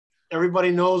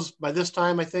everybody knows by this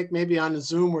time, I think maybe on the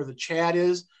Zoom where the chat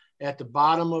is at the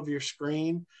bottom of your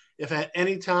screen. If at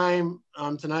any time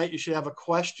tonight you should have a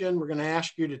question, we're going to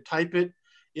ask you to type it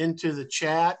into the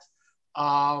chat.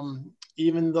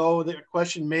 Even though the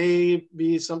question may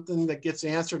be something that gets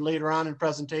answered later on in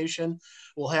presentation,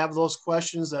 we'll have those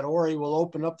questions that Orey will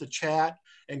open up the chat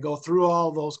and go through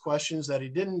all those questions that he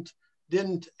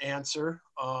didn't answer.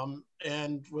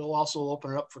 And we'll also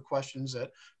open it up for questions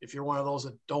that if you're one of those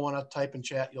that don't want to type in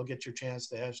chat, you'll get your chance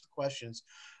to ask the questions.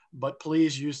 But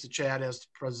please use the chat as the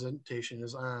presentation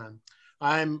is on.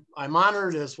 I'm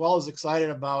honored as well as excited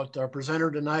about our presenter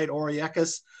tonight, Orey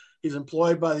Eckes. He's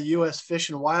employed by the U.S. Fish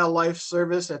and Wildlife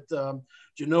Service at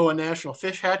Genoa National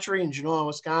Fish Hatchery in Genoa,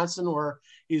 Wisconsin, where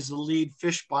he's the lead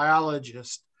fish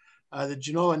biologist. The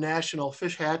Genoa National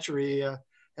Fish Hatchery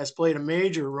has played a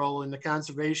major role in the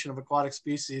conservation of aquatic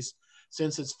species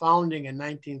since its founding in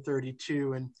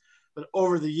 1932. But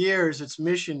over the years, its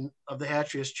mission of the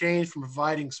hatchery has changed from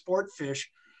providing sport fish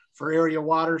for area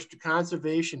waters to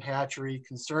conservation hatchery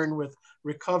concerned with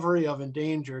recovery of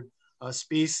endangered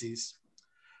species.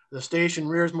 The station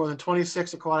rears more than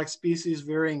 26 aquatic species,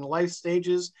 varying life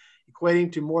stages,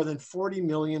 equating to more than 40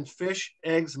 million fish,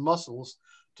 eggs, mussels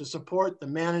to support the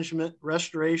management,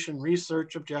 restoration,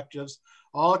 research objectives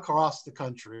all across the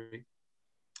country.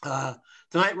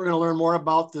 Tonight, we're going to learn more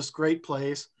about this great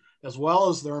place, as well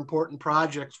as their important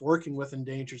projects working with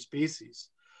endangered species.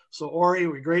 So Orey,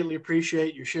 we greatly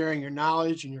appreciate you sharing your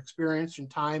knowledge and your experience and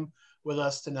time with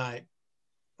us tonight.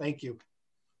 Thank you.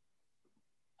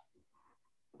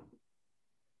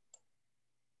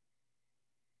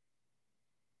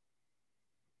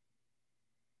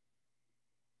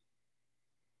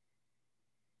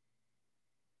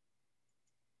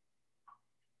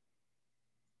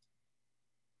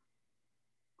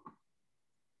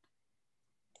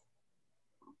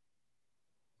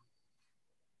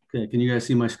 Okay, can you guys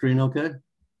see my screen okay?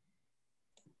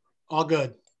 All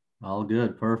good. All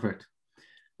good, perfect.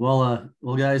 Well,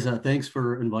 guys, thanks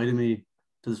for inviting me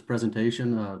to this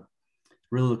presentation.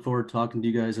 Really look forward to talking to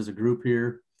you guys as a group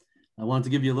here. I wanted to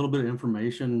give you a little bit of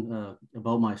information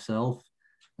about myself.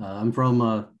 I'm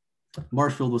from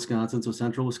Marshfield, Wisconsin, so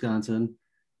central Wisconsin.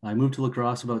 I moved to La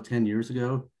Crosse about 10 years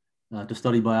ago to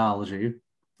study biology,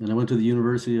 and I went to the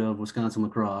University of Wisconsin-La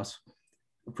Crosse.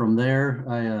 From there,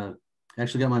 I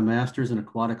actually got my master's in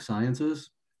aquatic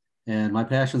sciences, and my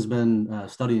passion's been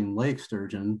studying lake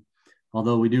sturgeon,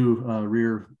 although we do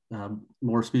rear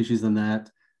more species than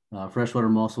that, freshwater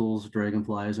mussels,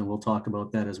 dragonflies, and we'll talk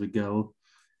about that as we go.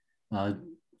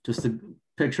 Just to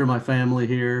picture my family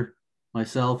here,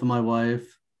 myself and my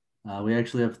wife, we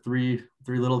actually have three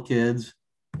little kids,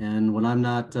 and when I'm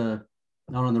not out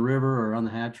on the river or on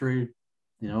the hatchery,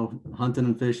 you know, hunting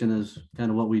and fishing is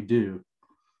kind of what we do.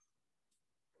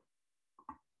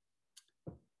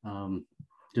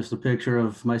 Just a picture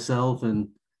of myself and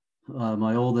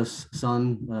my oldest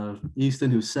son,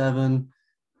 Easton, who's 7,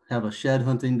 have a shed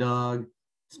hunting dog,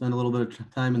 spend a little bit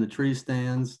of time in the tree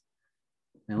stands.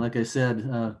 And like I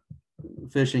said,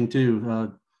 fishing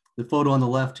too. The photo on the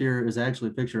left here is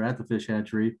actually a picture at the fish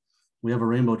hatchery. We have a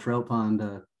rainbow trout pond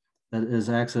that is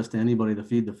access to anybody to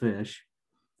feed the fish.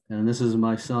 And this is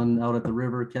my son out at the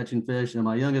river catching fish, and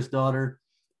my youngest daughter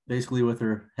basically with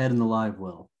her head in the live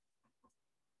well.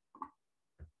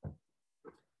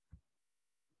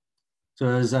 So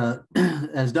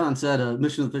as Don said,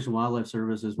 mission of the Fish and Wildlife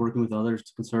Service is working with others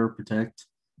to conserve, protect,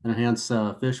 and enhance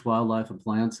fish, wildlife, and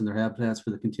plants and their habitats for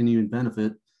the continuing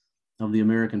benefit of the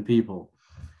American people.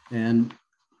 And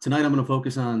tonight I'm going to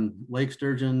focus on lake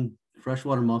sturgeon,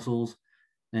 freshwater mussels,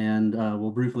 and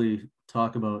we'll briefly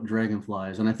talk about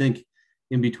dragonflies. And I think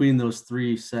in between those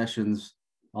 3 sessions,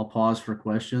 I'll pause for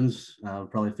questions,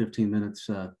 probably 15 minutes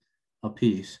a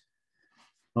piece.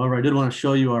 However, I did want to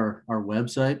show you our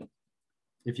website.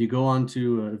 If you go on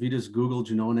to, if you just Google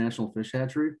Genoa National Fish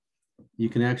Hatchery, you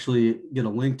can actually get a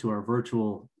link to our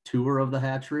virtual tour of the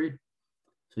hatchery.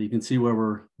 So you can see where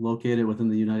we're located within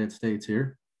the United States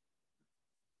here.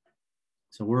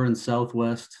 So we're in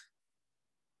Southwest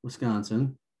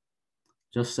Wisconsin,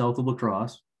 just south of La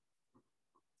Crosse.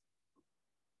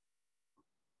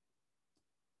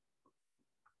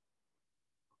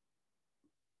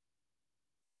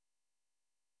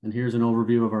 And here's an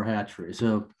overview of our hatchery.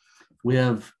 So we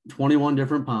have 21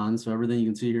 different ponds. So everything you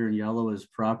can see here in yellow is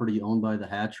property owned by the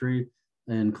hatchery,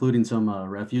 including some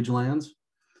refuge lands.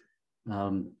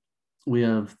 We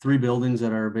have 3 buildings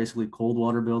that are basically cold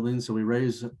water buildings. So we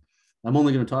raise, I'm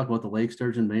only going to talk about the lake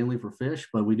sturgeon mainly for fish,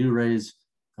 but we do raise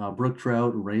brook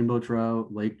trout, rainbow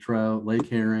trout, lake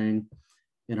herring.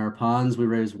 In our ponds, we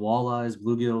raise walleyes,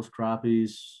 bluegills,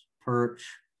 crappies, perch,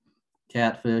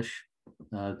 catfish,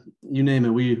 you name it,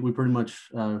 we pretty much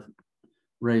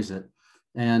raise it.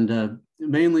 And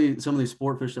mainly some of these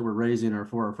sport fish that we're raising are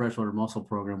for our freshwater mussel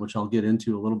program, which I'll get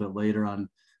into a little bit later on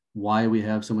why we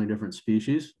have so many different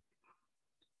species.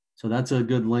 So that's a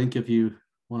good link if you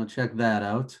want to check that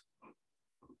out.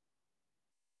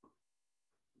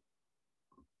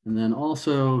 And then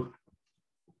also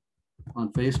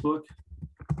on Facebook,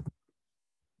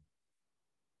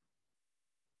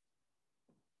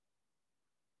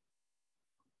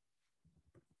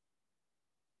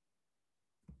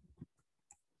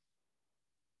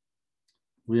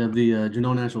 we have the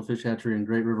Genoa National Fish Hatchery in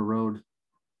Great River Road.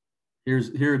 Here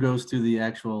it goes to the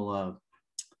actual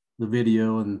the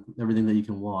video and everything that you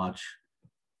can watch.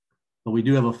 But we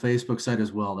do have a Facebook site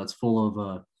as well that's full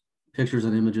of pictures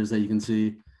and images that you can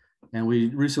see. And we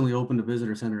recently opened a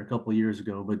visitor center a couple of years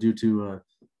ago, but due to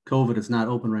COVID, it's not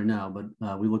open right now,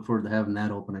 but we look forward to having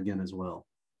that open again as well.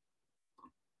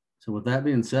 So with that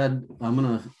being said, I'm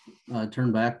gonna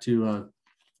turn back to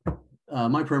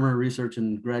my primary research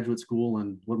in graduate school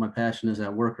and what my passion is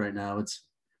at work right now. It's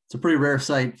a pretty rare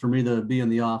sight for me to be in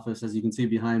the office. As you can see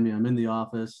behind me, I'm in the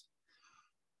office.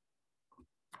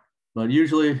 But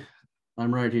usually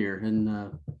I'm right here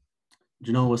in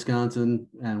Genoa, Wisconsin,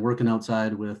 and working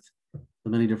outside with the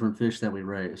many different fish that we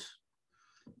raise.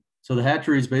 So the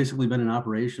hatchery's basically been in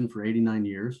operation for 89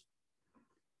 years.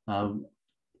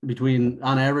 Between,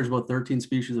 on average, about 13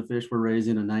 species of fish we're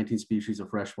raising and 19 species of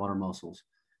freshwater mussels.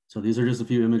 So these are just a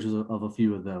few images of a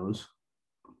few of those.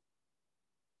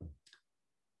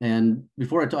 And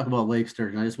before I talk about lake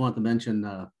sturgeon, I just want to mention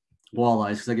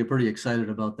walleyes, because I get pretty excited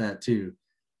about that too.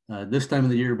 This time of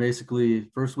the year, basically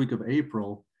first week of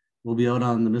April, we'll be out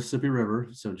on the Mississippi River,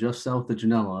 so just south of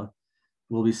Genoa.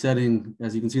 We'll be setting,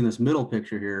 as you can see in this middle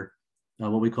picture here,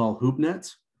 what we call hoop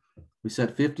nets. We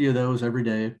set 50 of those every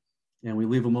day, and we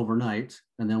leave them overnight,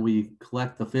 and then we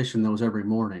collect the fish in those every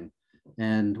morning.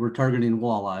 And we're targeting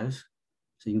walleyes.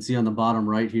 So you can see on the bottom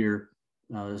right here,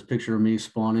 this picture of me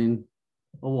spawning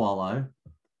a walleye.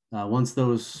 Once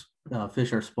those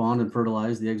fish are spawned and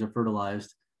fertilized, the eggs are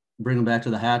fertilized, bring them back to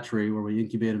the hatchery where we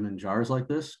incubate them in jars like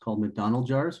this called McDonald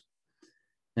jars.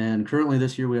 And currently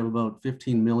this year we have about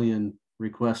 15 million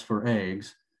requests for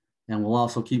eggs. And we'll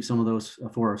also keep some of those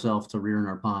for ourselves to rear in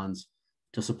our ponds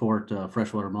to support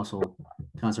freshwater mussel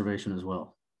conservation as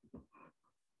well.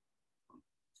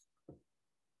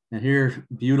 And here,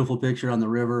 beautiful picture on the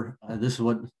river. This is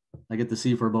what I get to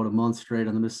see for about a month straight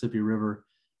on the Mississippi River.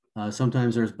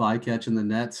 Sometimes there's bycatch in the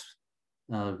nets.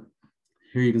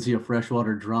 Here you can see a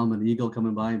freshwater drum, an eagle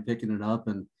coming by and picking it up,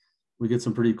 and we get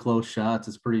some pretty close shots.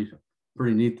 It's pretty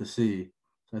neat to see.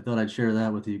 So I thought I'd share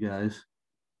that with you guys.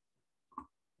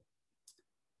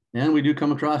 And we do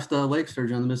come across the lake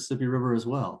sturgeon on the Mississippi River as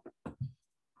well.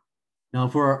 Now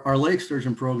for our lake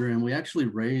sturgeon program, we actually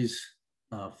raise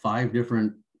 5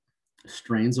 different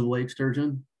strains of lake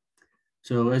sturgeon.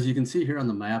 So as you can see here on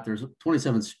the map, there's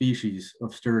 27 species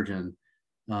of sturgeon.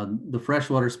 The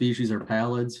freshwater species are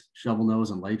pallids, shovel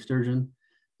nose, and lake sturgeon.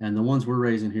 And the ones we're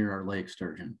raising here are lake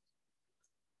sturgeon.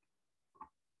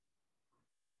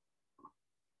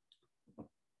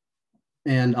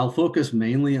 And I'll focus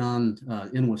mainly on,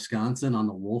 in Wisconsin, on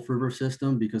the Wolf River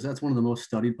system, because that's one of the most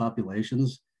studied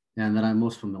populations and that I'm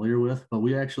most familiar with. But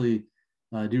we actually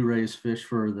do raise fish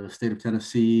for the state of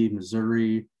Tennessee,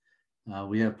 Missouri.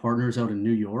 We have partners out in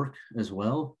New York as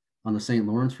well on the St.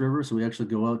 Lawrence River. So we actually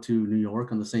go out to New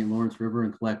York on the St. Lawrence River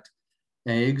and collect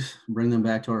eggs, bring them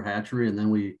back to our hatchery, and then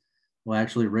we will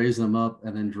actually raise them up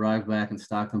and then drive back and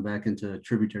stock them back into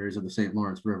tributaries of the St.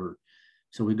 Lawrence River.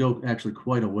 So we go actually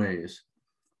quite a ways.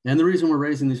 And the reason we're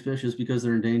raising these fish is because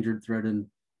they're endangered, threatened,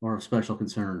 or of special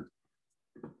concern.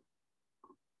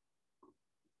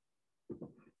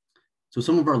 So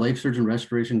some of our lake sturgeon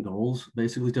restoration goals,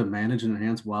 basically to manage and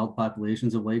enhance wild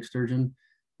populations of lake sturgeon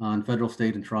on federal,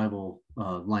 state, and tribal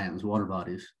lands, water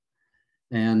bodies.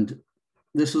 And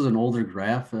this is an older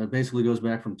graph. It basically goes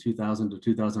back from 2000 to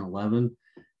 2011.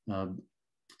 In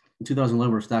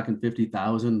 2011, we're stocking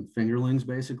 50,000 fingerlings,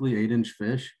 basically 8-inch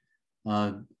fish.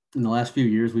 In the last few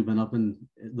years, we've been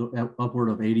upward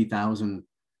of 80,000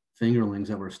 fingerlings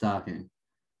that we're stocking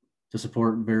to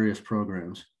support various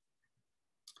programs.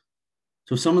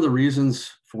 So some of the reasons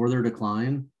for their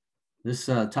decline, this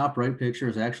top right picture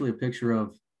is actually a picture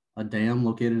of a dam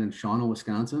located in Shawnee,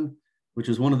 Wisconsin, which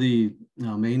is one of the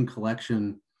main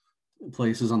collection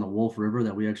places on the Wolf River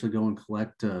that we actually go and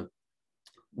collect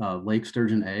lake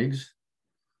sturgeon eggs.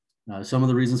 Some of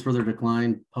the reasons for their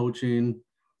decline: poaching,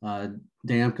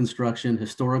 dam construction.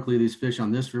 Historically, these fish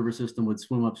on this river system would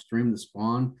swim upstream to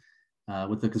spawn.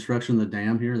 With the construction of the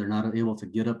dam here, they're not able to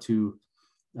get up to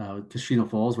Kashina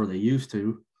Falls where they used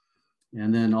to,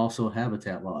 and then also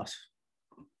habitat loss.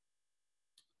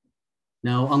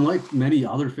 Now, unlike many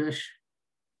other fish,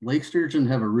 lake sturgeon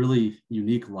have a really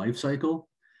unique life cycle.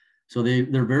 So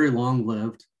they're very long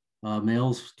lived.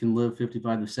 Males can live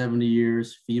 55 to 70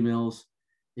 years, females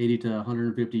 80 to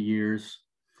 150 years.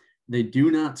 They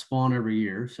do not spawn every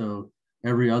year, so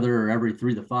every other or every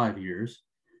 3 to 5 years.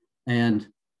 And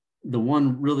the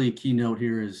one really key note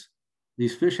here is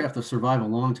these fish have to survive a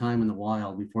long time in the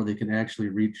wild before they can actually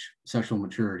reach sexual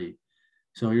maturity.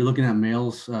 So you're looking at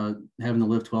males having to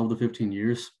live 12 to 15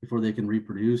 years before they can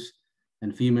reproduce,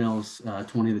 and females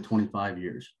 20 to 25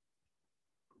 years.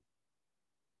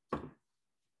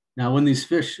 Now, when these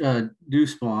fish do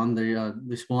spawn,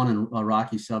 they spawn in a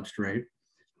rocky substrate.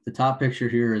 The top picture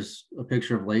here is a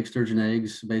picture of lake sturgeon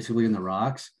eggs, basically in the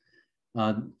rocks.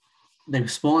 They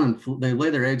spawn and they lay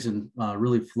their eggs in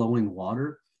really flowing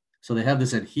water. So they have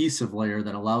this adhesive layer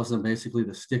that allows them basically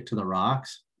to stick to the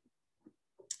rocks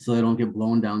so they don't get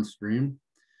blown downstream.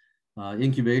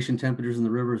 Incubation temperatures in the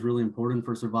river is really important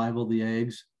for survival of the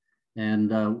eggs.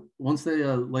 And once they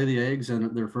lay the eggs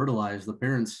and they're fertilized, the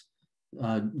parents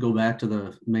go back to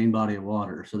the main body of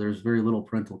water. So there's very little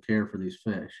parental care for these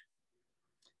fish.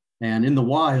 And in the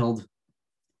wild,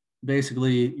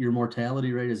 basically your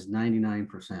mortality rate is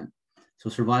 99%. So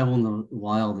survival in the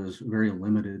wild is very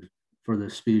limited for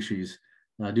this species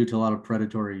due to a lot of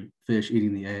predatory fish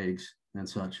eating the eggs and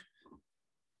such.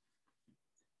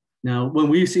 Now, when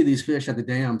we see these fish at the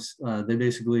dams,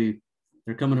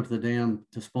 they're coming up to the dam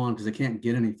to spawn because they can't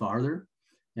get any farther.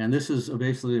 And this is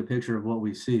basically a picture of what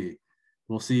we see.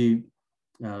 We'll see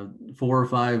 4 or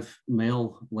 5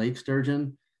 male lake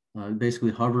sturgeon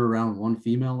basically hover around one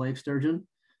female lake sturgeon,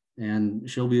 and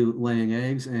she'll be laying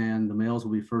eggs and the males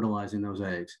will be fertilizing those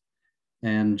eggs.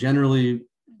 And generally,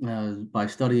 by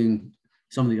studying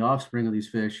some of the offspring of these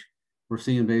fish, we're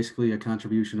seeing basically a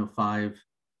contribution of 5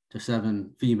 to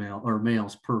 7 female or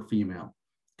males per female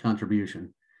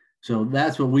contribution. So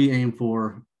that's what we aim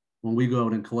for when we go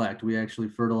out and collect. We actually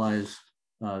fertilize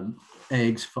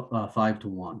eggs 5 to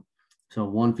 1. So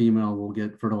one female will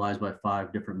get fertilized by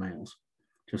 5 different males,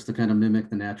 just to kind of mimic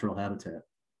the natural habitat.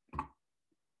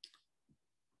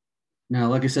 Now,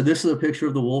 like I said, this is a picture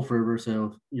of the Wolf River.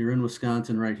 So you're in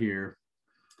Wisconsin right here.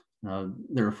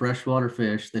 They're a freshwater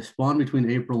fish. They spawn between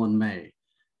April and May.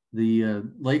 The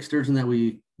lake sturgeon that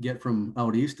we get from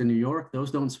out east in New York, those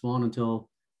don't spawn until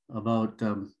about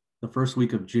the first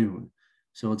week of June.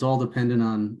 So it's all dependent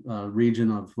on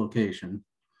region of location.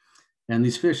 And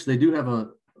these fish, they do have a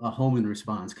homing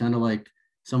response, kind of like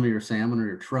some of your salmon or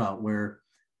your trout, where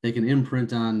they can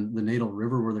imprint on the natal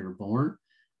river where they were born.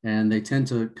 And they tend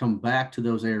to come back to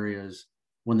those areas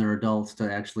when they're adults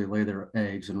to actually lay their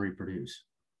eggs and reproduce.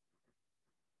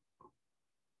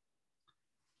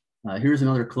 Here's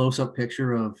another close-up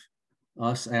picture of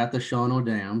us at the Shawano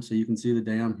Dam. So you can see the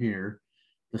dam here.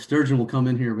 The sturgeon will come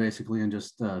in here basically and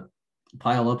just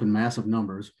pile up in massive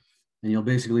numbers. And you'll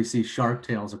basically see shark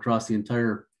tails across the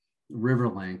entire river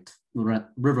length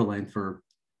for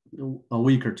a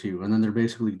week or two. And then they're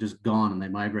basically just gone and they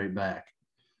migrate back.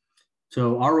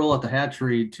 So our role at the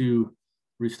hatchery to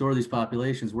restore these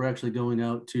populations, we're actually going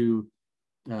out to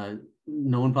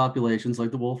known populations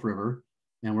like the Wolf River,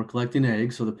 and we're collecting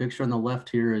eggs. So the picture on the left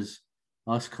here is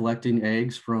us collecting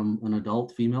eggs from an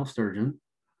adult female sturgeon.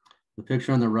 The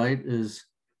picture on the right is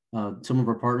some of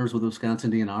our partners with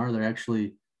Wisconsin DNR. They're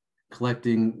actually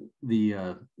collecting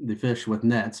the fish with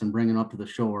nets and bringing them up to the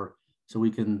shore so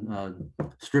we can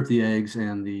strip the eggs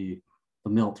and the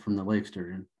milt from the lake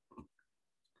sturgeon.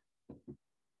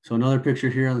 So another picture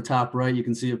here on the top right, you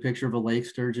can see a picture of a lake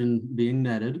sturgeon being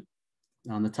netted.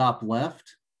 On the top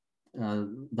left,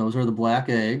 those are the black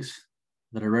eggs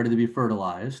that are ready to be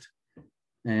fertilized.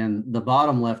 And the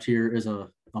bottom left here is a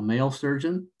male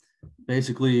sturgeon.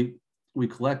 Basically, we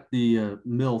collect the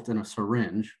milt in a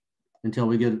syringe until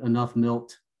we get enough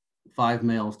milt, 5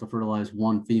 males to fertilize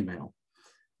 1 female.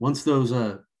 Once those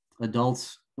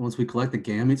adults, once we collect the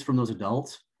gametes from those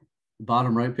adults,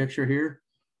 bottom right picture here,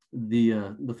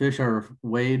 the fish are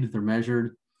weighed, they're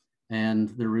measured, and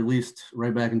they're released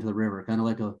right back into the river, kind of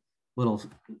like a little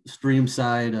stream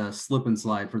side slip and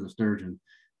slide for the sturgeon.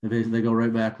 They go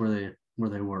right back where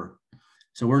they were.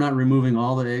 So we're not removing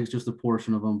all the eggs, just a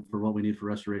portion of them for what we need for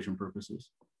restoration purposes.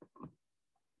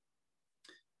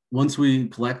 Once we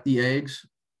collect the eggs,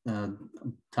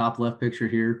 top left picture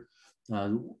here,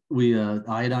 we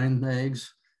iodine the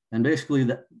eggs. And basically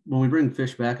when we bring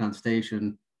fish back on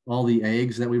station, all the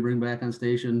eggs that we bring back on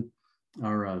station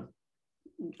are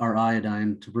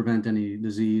iodine to prevent any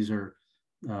disease or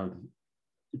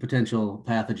potential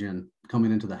pathogen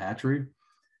coming into the hatchery.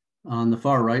 On the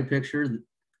far right picture,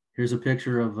 here's a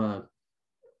picture of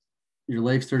your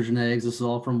lake sturgeon eggs. This is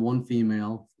all from one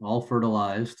female, all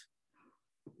fertilized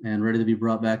and ready to be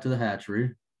brought back to the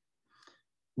hatchery.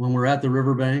 When we're at the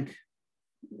riverbank,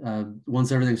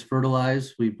 once everything's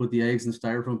fertilized, we put the eggs in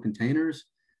styrofoam containers,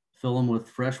 fill them with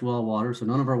fresh well water. So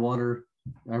none of our water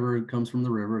ever comes from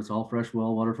the river. It's all fresh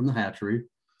well water from the hatchery.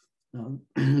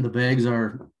 The bags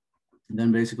are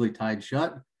then basically tied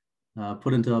shut,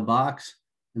 put into a box,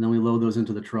 and then we load those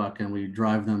into the truck and we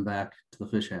drive them back to the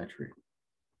fish hatchery.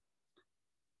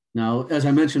 Now, as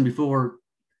I mentioned before,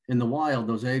 in the wild,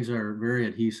 those eggs are very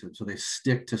adhesive. So they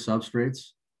stick to substrates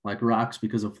like rocks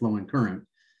because of flowing current.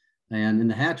 And in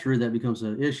the hatchery, that becomes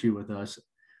an issue with us.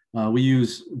 We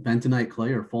use bentonite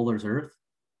clay or Fuller's earth,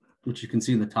 which you can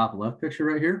see in the top left picture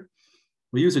right here.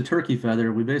 We use a turkey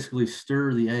feather. We basically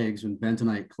stir the eggs in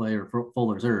bentonite clay or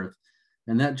Fuller's earth.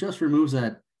 And that just removes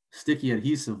that sticky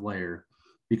adhesive layer.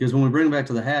 Because when we bring them back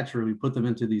to the hatchery, we put them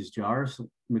into these jars,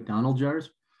 McDonald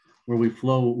jars, where we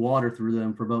flow water through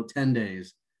them for about 10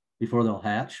 days before they'll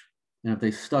hatch. And if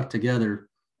they stuck together,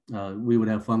 we would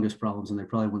have fungus problems and they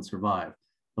probably wouldn't survive.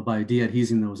 But by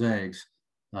de-adhesing those eggs,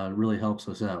 it really helps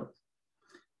us out.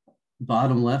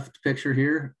 Bottom left picture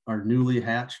here are newly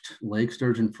hatched lake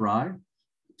sturgeon fry.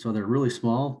 So they're really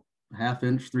small, 1/2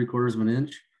 inch, 3/4 of an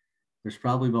inch. There's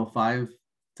probably about 5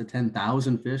 to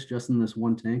 10,000 fish just in this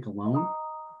one tank alone.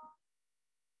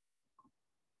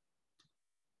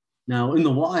 Now in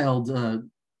the wild,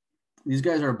 these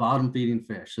guys are bottom feeding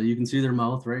fish. So you can see their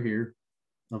mouth right here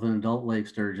of an adult lake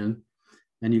sturgeon.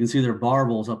 And you can see their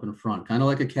barbels up in front, kind of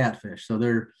like a catfish. So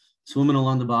they're swimming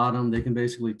along the bottom. They can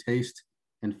basically taste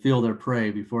and feel their prey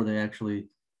before they actually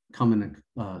come and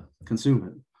consume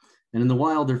it. And in the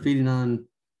wild, they're feeding on,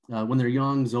 when they're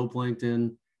young,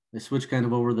 zooplankton. They switch kind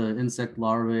of over the insect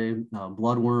larvae,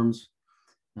 bloodworms.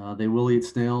 They will eat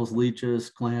snails,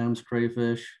 leeches, clams,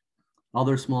 crayfish,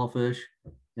 other small fish.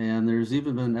 And there's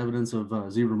even been evidence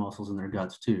of zebra mussels in their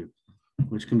guts too,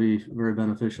 which can be very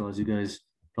beneficial, as you guys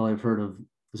probably have heard of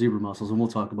zebra mussels. And we'll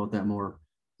talk about that more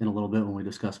in a little bit when we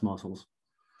discuss mussels.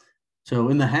 So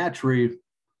in the hatchery,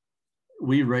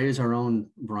 we raise our own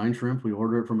brine shrimp. We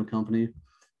order it from a company.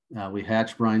 We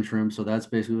hatch brine shrimp. So that's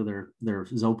basically their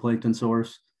zooplankton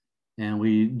source. And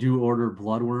we do order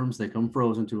bloodworms. They come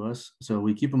frozen to us. So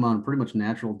we keep them on pretty much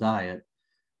natural diet.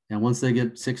 And once they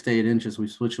get 6 to 8 inches, we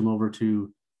switch them over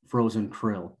to frozen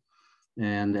krill.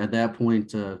 And at that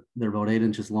point, they're about 8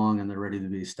 inches long and they're ready to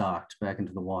be stocked back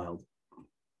into the wild.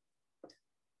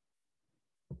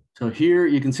 So here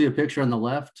you can see a picture on the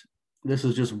left. This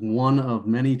is just one of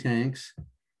many tanks.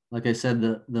 Like I said,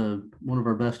 the one of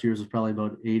our best years was probably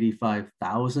about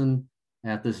 85,000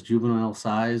 at this juvenile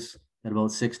size at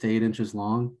about 6 to 8 inches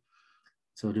long.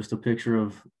 So just a picture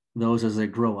of those as they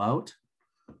grow out.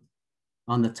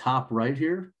 On the top right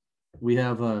here, we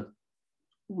have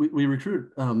we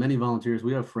recruit many volunteers.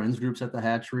 We have friends groups at the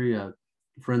hatchery,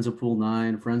 Friends of Pool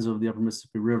 9, Friends of the Upper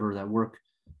Mississippi River that work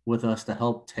with us to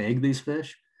help tag these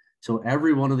fish. So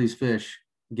every one of these fish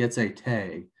gets a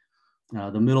tag.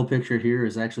 The middle picture here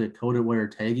is actually a coated wire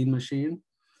tagging machine,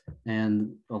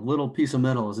 and a little piece of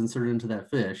metal is inserted into that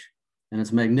fish, and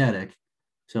it's magnetic.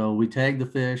 So we tag the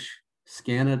fish,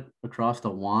 scan it across the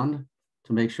wand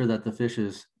to make sure that the fish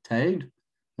is tagged,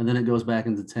 and then it goes back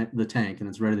into the tank and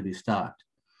it's ready to be stocked.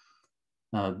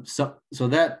 So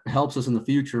that helps us in the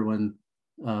future when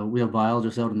we have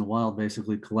biologists out in the wild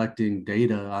basically collecting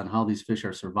data on how these fish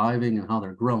are surviving and how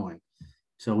they're growing.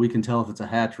 So we can tell if it's a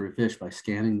hatchery fish by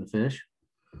scanning the fish.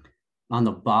 On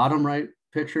the bottom right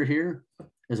picture here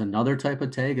is another type of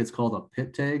tag. It's called a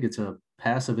pit tag. It's a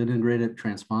passive integrated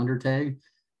transponder tag.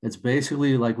 It's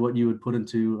basically like what you would put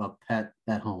into a pet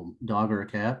at home, dog or a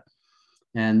cat.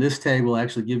 And this tag will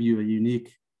actually give you a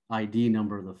unique ID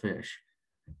number of the fish.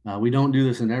 We don't do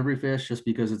this in every fish just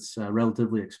because it's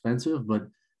relatively expensive, but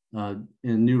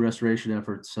in new restoration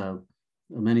efforts,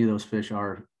 many of those fish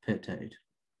are pit tagged.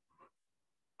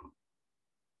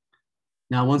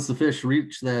 Now, once the fish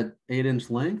reach that 8-inch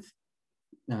length,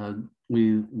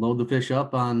 we load the fish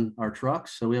up on our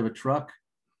trucks. So we have a truck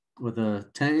with a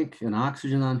tank and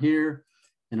oxygen on here.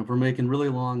 And if we're making really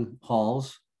long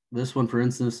hauls, this one, for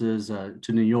instance, is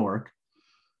to New York,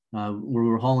 where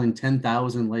we're hauling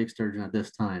 10,000 lake sturgeon at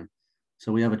this time.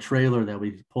 So we have a trailer that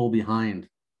we pull behind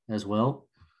as well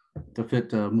to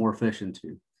fit more fish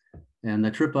into. And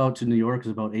the trip out to New York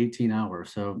is about 18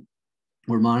 hours. So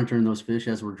we're monitoring those fish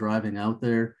as we're driving out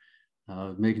there,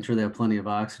 making sure they have plenty of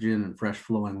oxygen and fresh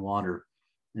flowing water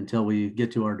until we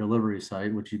get to our delivery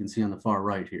site, which you can see on the far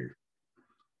right here.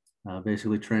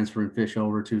 Basically transferring fish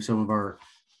over to some of our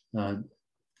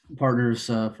partners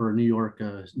for New York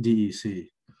DEC.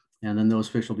 And then those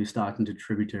fish will be stocked into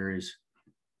tributaries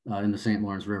in the St.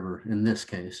 Lawrence River in this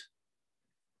case.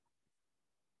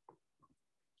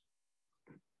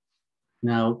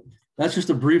 Now, that's just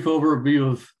a brief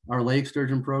overview of our lake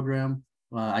sturgeon program.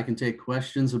 I can take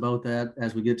questions about that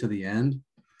as we get to the end.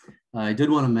 I did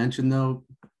want to mention, though,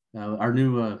 our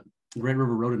new Great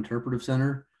River Road Interpretive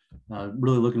Center.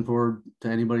 Really looking forward to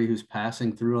anybody who's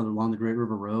passing through along the Great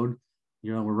River Road.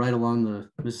 You know, we're right along the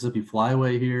Mississippi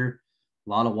Flyway here, a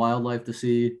lot of wildlife to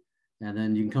see. And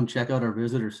then you can come check out our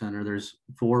visitor center. There's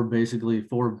basically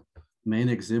four main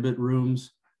exhibit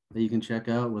rooms that you can check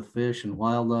out with fish and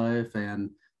wildlife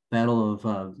and Battle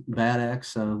of Bad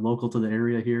Axe, local to the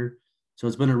area here. So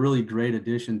it's been a really great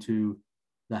addition to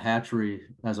the hatchery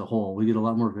as a whole. We get a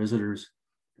lot more visitors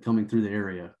coming through the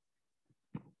area.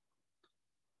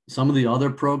 Some of the other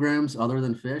programs other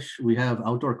than fish, we have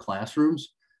outdoor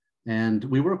classrooms, and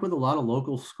we work with a lot of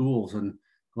local schools, and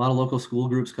a lot of local school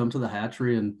groups come to the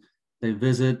hatchery and they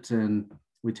visit, and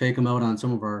we take them out on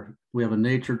some of we have a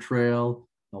nature trail,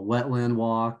 a wetland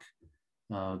walk,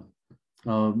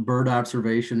 a bird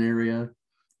observation area.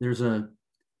 There's a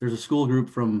school group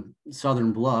from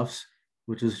Southern Bluffs,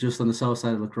 which is just on the south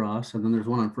side of La Crosse, and then there's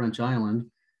one on French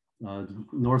Island,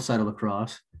 north side of La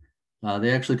Crosse.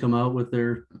 They actually come out with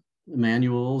their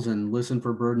manuals and listen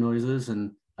for bird noises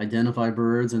and identify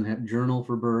birds and journal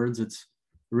for birds. It's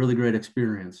a really great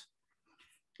experience.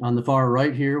 On the far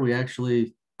right here,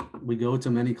 we go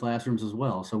to many classrooms as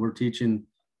well. So we're teaching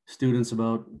students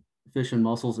about fish and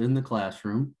mussels in the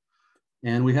classroom.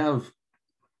 And we have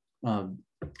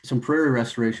some prairie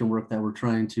restoration work that we're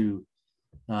trying to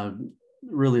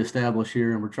really establish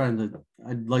here. And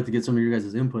I'd like to get some of your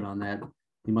guys' input on that.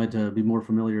 You might be more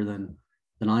familiar than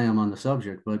I am on the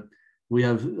subject, but we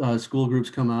have school groups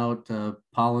come out,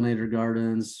 pollinator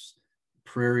gardens,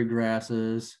 prairie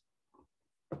grasses.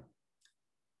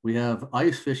 We have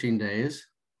ice fishing days.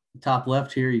 Top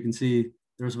left here, you can see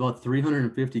there's about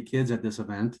 350 kids at this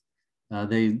event.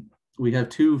 We have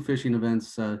 2 fishing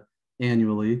events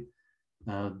annually,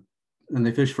 and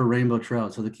they fish for rainbow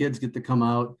trout. So the kids get to come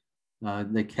out,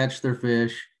 they catch their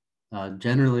fish.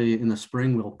 Generally in the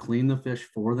spring, we'll clean the fish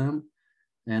for them.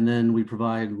 And then we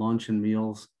provide lunch and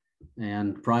meals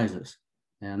and prizes.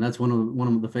 And that's one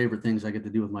of the favorite things I get to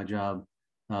do with my job.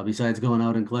 Besides going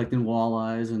out and collecting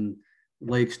walleyes and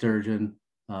lake sturgeon,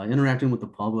 interacting with the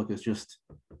public is just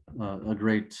a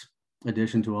great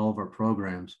addition to all of our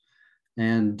programs.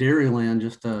 And Dairyland,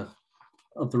 just up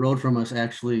the road from us,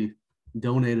 actually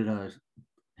donated a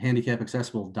handicap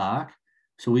accessible dock.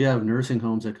 So we have nursing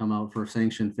homes that come out for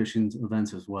sanctioned fishing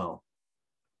events as well.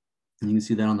 And you can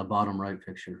see that on the bottom right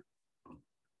picture.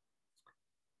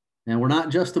 And we're not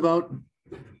just about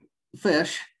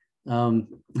fish.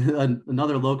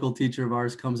 Another local teacher of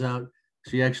ours comes out.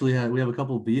 We have a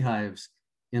couple of beehives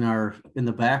in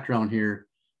the background here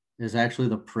is actually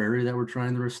the prairie that we're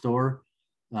trying to restore.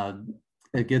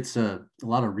 It gets a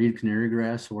lot of reed canary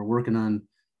grass. So we're working on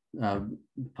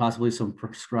possibly some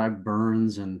prescribed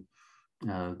burns and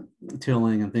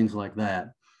tilling and things like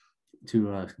that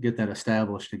to get that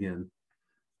established again,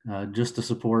 just to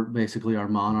support basically our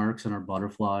monarchs and our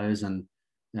butterflies and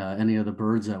any of the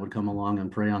birds that would come along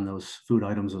and prey on those food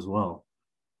items as well.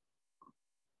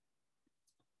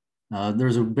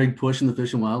 There's a big push in the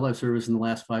Fish and Wildlife Service in the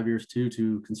last 5 years too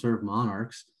to conserve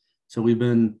monarchs. So we've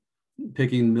been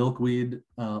picking milkweed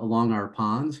along our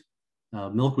ponds.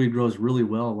 Milkweed grows really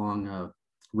well along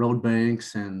road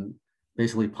banks and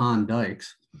basically pond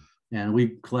dikes. And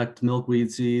we collect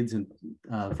milkweed seeds and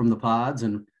from the pods,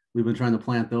 and we've been trying to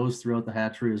plant those throughout the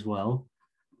hatchery as well.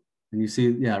 And you see,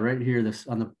 yeah, right here, this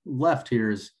on the left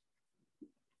here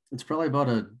it's probably about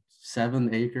a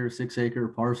 6 acre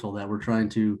parcel that we're trying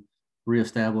to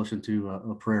reestablish into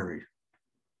a prairie.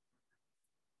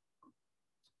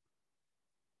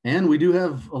 And we do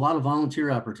have a lot of volunteer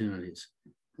opportunities.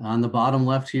 On the bottom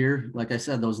left here, like I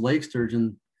said, those lake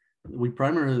sturgeon, we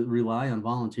primarily rely on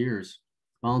volunteer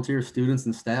students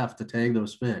and staff to tag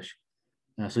those fish.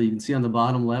 So you can see on the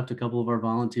bottom left, a couple of our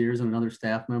volunteers and another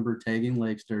staff member tagging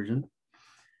lake sturgeon.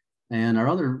 And our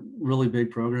other really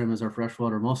big program is our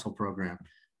freshwater mussel program.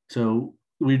 So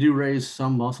we do raise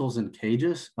some mussels in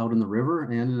cages out in the river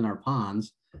and in our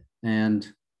ponds. And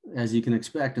as you can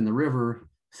expect in the river,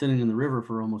 sitting in the river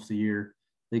for almost a year,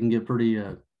 they can get pretty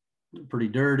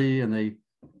dirty and they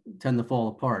tend to fall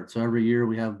apart. So every year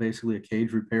we have basically a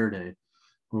cage repair day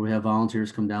where we have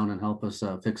volunteers come down and help us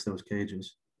fix those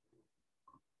cages.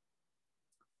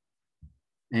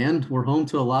 And we're home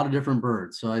to a lot of different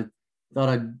birds. So I thought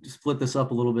I'd split this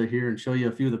up a little bit here and show you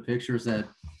a few of the pictures that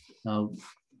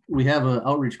we have an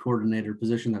outreach coordinator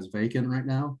position that's vacant right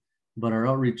now, but our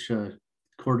outreach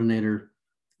coordinator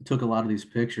took a lot of these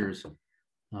pictures.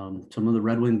 Some of the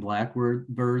red-winged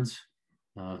blackbirds.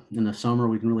 In the summer,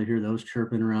 we can really hear those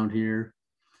chirping around here.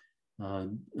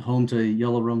 Home to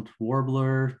yellow-rumped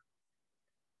warbler,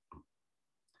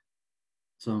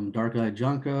 some dark-eyed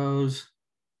juncos,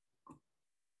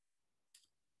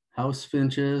 house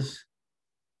finches,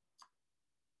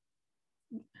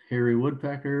 hairy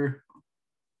woodpecker,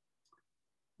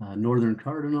 northern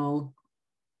cardinal.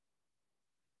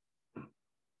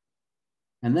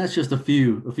 And that's just a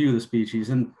few of the species.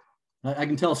 And I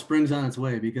can tell spring's on its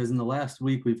way, because in the last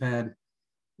week we've had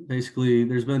basically,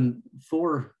 there's been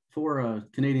four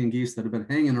Canadian geese that have been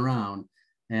hanging around.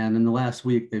 And in the last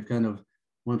week, they've kind of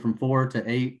went from 4 to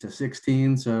 8 to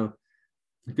 16. So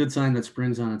a good sign that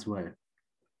spring's on its way.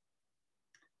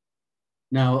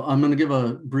 Now, I'm going to give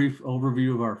a brief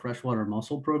overview of our freshwater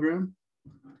mussel program.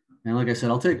 And like I said,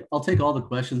 I'll take all the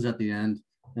questions at the end,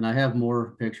 and I have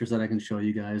more pictures that I can show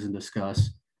you guys and discuss.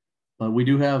 But we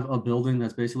do have a building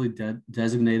that's basically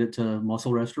designated to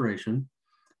mussel restoration.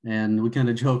 And we kind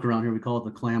of joke around here, we call it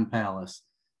the Clam Palace.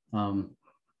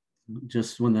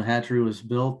 Just when the hatchery was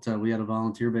built, we had a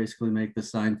volunteer basically make this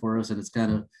sign for us, and it's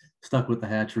kind of stuck with the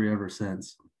hatchery ever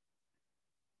since.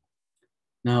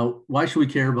 Now, why should we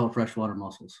care about freshwater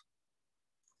mussels?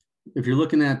 If you're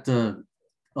looking at a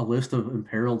list of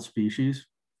imperiled species,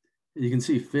 you can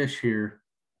see fish here,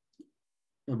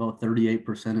 about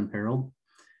 38% imperiled,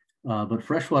 but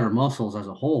freshwater mussels as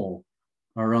a whole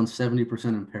are around 70%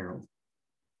 imperiled.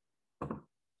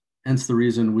 Hence the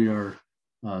reason we are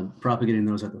propagating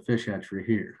those at the fish hatchery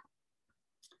here.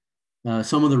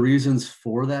 Some of the reasons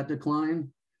for that decline: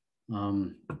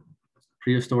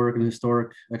 prehistoric and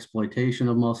historic exploitation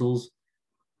of mussels.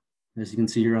 As you can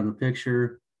see here on the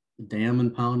picture, dam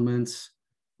impoundments,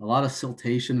 a lot of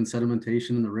siltation and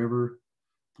sedimentation in the river,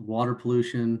 water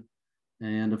pollution,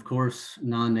 and of course,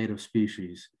 non-native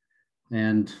species.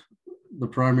 And the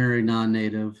primary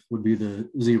non-native would be the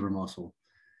zebra mussel.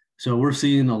 So we're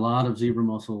seeing a lot of zebra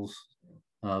mussels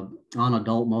on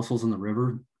adult mussels in the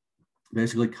river,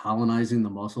 basically colonizing the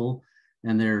mussel,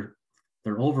 and they're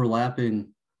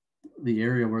overlapping the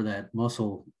area where that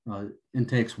mussel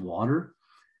intakes water,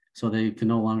 so they can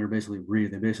no longer basically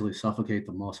breathe. They basically suffocate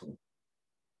the mussel.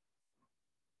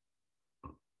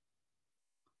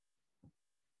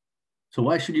 So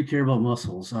why should you care about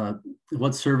mussels?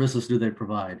 What services do they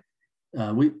provide?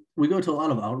 We go to a lot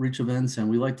of outreach events, and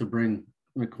we like to bring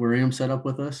an aquarium set up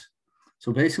with us.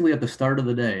 So basically at the start of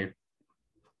the day,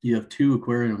 you have 2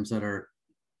 aquariums that are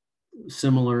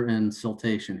similar in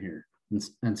siltation here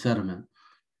and sediment.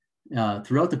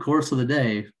 Throughout the course of the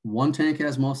day, one tank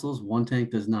has mussels, one tank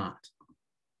does not.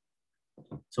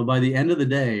 So by the end of the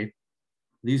day,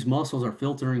 these mussels are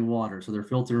filtering water. So they're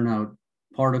filtering out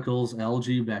particles,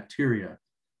 algae, bacteria.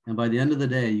 And by the end of the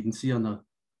day, you can see on the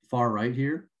far right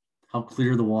here how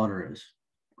clear the water is.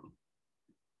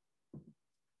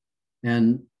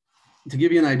 And to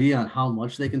give you an idea on how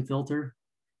much they can filter,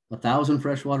 1,000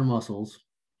 freshwater mussels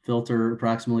filter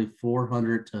approximately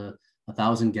 400 to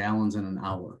 1,000 gallons in an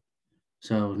hour.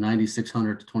 So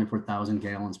 9,600 to 24,000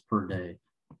 gallons per day,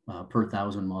 per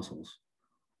 1,000 mussels.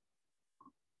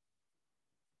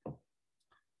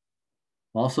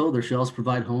 Also, their shells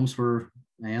provide homes for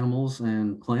animals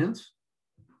and plants,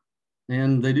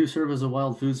 and they do serve as a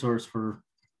wild food source for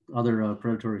other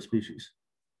predatory species.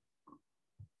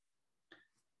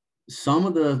 Some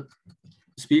of the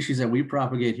species that we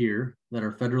propagate here that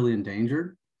are federally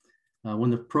endangered, when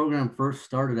the program first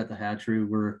started at the hatchery,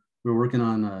 we're working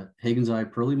on Higgins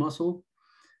pearly mussel,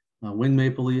 winged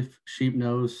maple leaf, sheep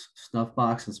nose, snuff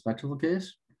box, and spectacle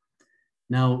case.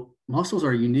 Now, mussels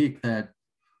are unique that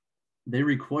they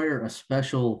require a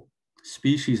special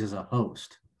species as a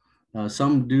host.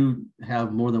 Some do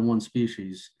have more than one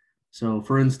species. So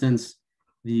for instance,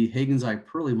 the Higgins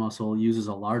pearly mussel uses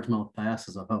a largemouth bass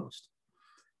as a host.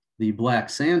 The black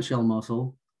sandshell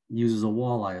mussel uses a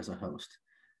walleye as a host.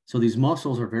 So these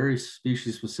mussels are very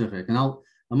species specific. And I'm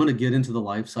going to get into the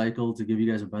life cycle to give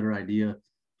you guys a better idea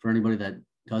for anybody that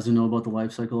doesn't know about the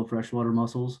life cycle of freshwater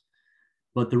mussels.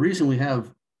 But the reason we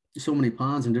have so many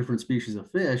ponds and different species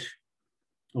of fish,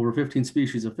 over 15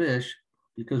 species of fish,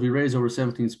 because we raise over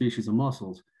 17 species of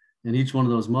mussels, and each one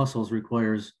of those mussels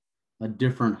requires a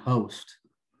different host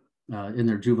in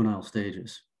their juvenile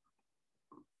stages.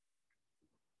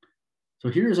 So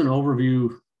here's an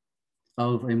overview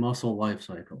of a mussel life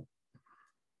cycle.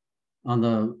 On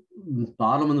the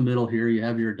bottom in the middle here, you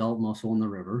have your adult mussel in the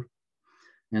river.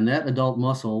 And that adult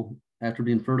mussel, after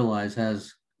being fertilized,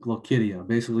 has glochidia,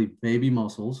 basically baby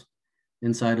mussels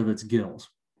inside of its gills.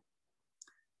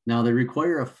 Now they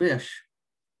require a fish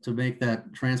to make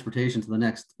that transportation to the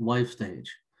next life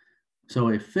stage. So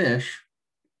a fish,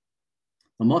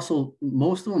 a mussel,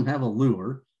 most of them have a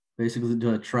lure, basically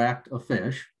to attract a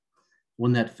fish.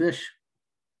 When that fish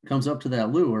comes up to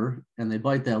that lure and they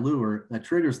bite that lure, that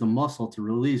triggers the mussel to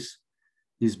release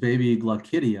these baby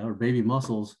glaucidia or baby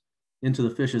mussels into the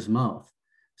fish's mouth.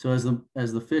 So as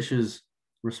the fish is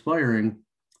respiring,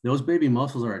 those baby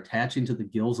mussels are attaching to the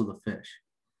gills of the fish.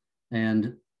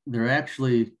 And they're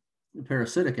actually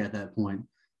parasitic at that point.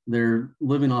 They're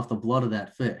living off the blood of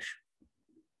that fish.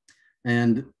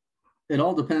 And it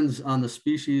all depends on the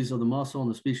species of the mussel and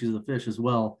the species of the fish as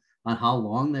well, on how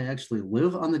long they actually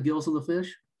live on the gills of the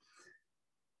fish.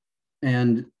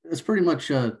 And it's pretty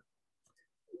much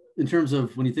in terms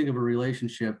of when you think of a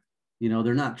relationship, you know,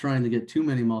 they're not trying to get too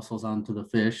many mussels onto the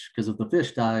fish, because if the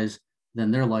fish dies,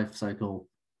 then their life cycle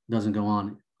doesn't go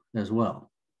on as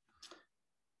well.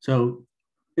 So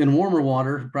in warmer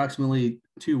water, approximately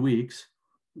 2 weeks,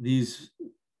 these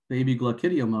baby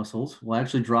glaucidia mussels will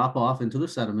actually drop off into the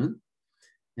sediment.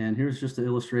 And here's just an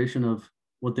illustration of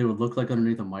what they would look like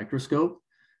underneath a microscope.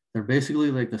 They're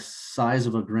basically like the size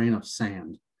of a grain of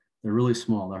sand. They're really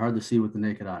small. They're hard to see with the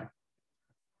naked eye.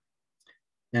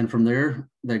 And from there,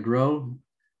 they grow,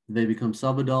 they become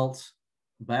subadults,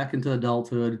 back into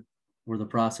adulthood, where the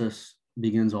process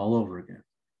begins all over again.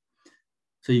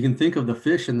 So you can think of the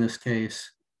fish in this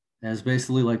case as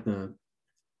basically like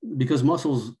because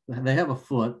mussels, they have a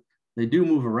foot, they do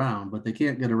move around, but they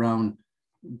can't get around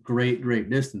great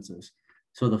distances.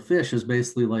 So the fish is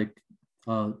basically like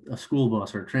a school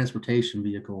bus or a transportation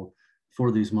vehicle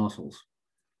for these mussels.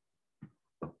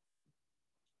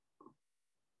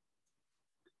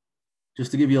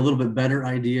 Just to give you a little bit better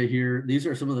idea here, these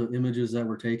are some of the images that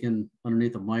were taken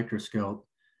underneath a microscope.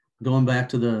 Going back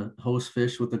to the host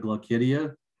fish with the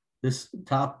glaucidia, this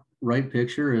top right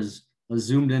picture is a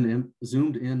zoomed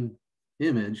in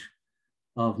image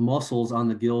of mussels on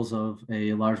the gills of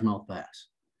a largemouth bass.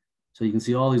 So you can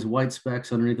see all these white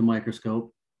specks underneath the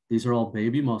microscope. These are all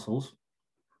baby mussels.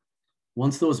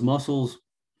 Once those mussels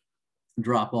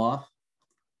drop off,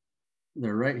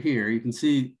 they're right here. You can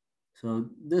see, so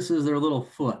this is their little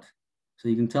foot. So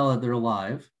you can tell that they're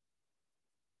alive.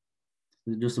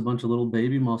 They're just a bunch of little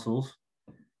baby mussels.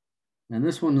 And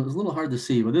this one is a little hard to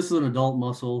see, but this is an adult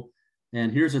mussel.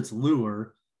 And here's its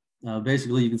lure.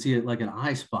 Basically, you can see it like an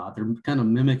eye spot. They're kind of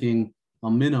mimicking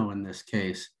a minnow in this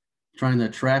case, trying to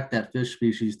attract that fish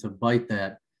species to bite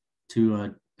that,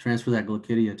 to transfer that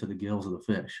glaucidia to the gills of the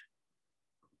fish.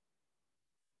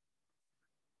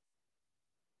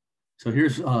 So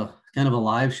here's kind of a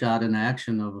live shot in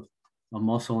action of a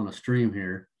mussel in a stream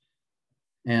here.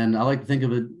 And I like to think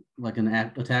of it like an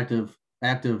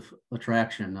active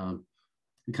attraction.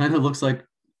 It kind of looks like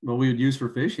what we would use for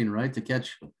fishing, right? To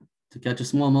catch a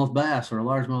smallmouth bass or a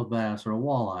largemouth bass or a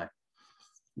walleye.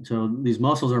 So these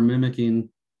mussels are mimicking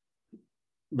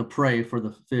the prey for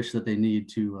the fish that they need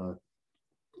to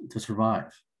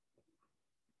survive.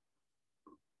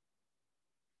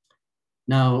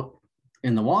 Now,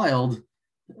 in the wild,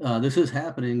 this is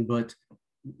happening, but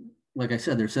like I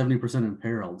said, they're 70%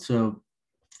 imperiled. So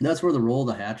that's where the role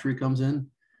of the hatchery comes in.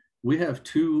 We have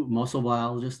 2 mussel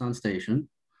biologists on station,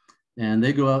 and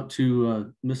they go out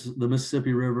to the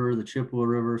Mississippi River, the Chippewa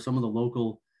River, some of the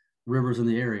local rivers in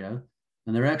the area,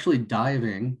 and they're actually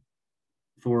diving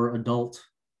for adult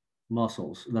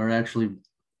mussels. They're actually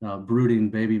brooding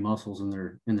baby mussels in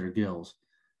their gills.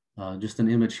 Just an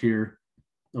image here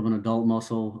of an adult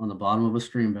mussel on the bottom of a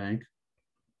stream bank.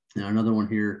 And another one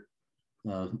here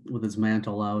with its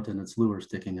mantle out and its lure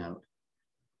sticking out.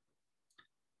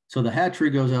 So the hatchery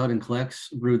goes out and collects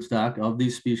broodstock of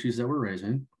these species that we're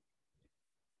raising.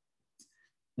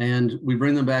 And we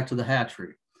bring them back to the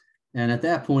hatchery. And at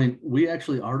that point, we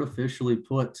actually artificially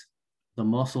put the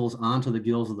mussels onto the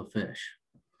gills of the fish.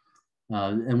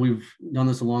 And we've done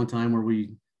this a long time, where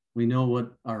we know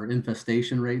what our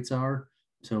infestation rates are.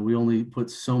 So we only put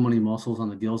so many mussels on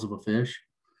the gills of a fish.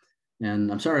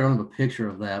 And I'm sorry, I don't have a picture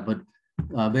of that, but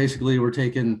basically we're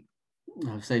taking,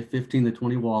 say 15 to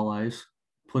 20 walleyes,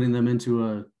 putting them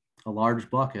into a large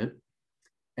bucket,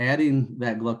 adding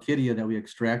that glaucidia that we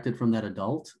extracted from that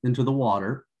adult into the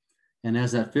water. And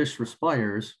as that fish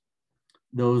respires,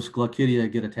 those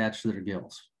glaucidia get attached to their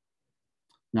gills.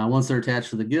 Now, once they're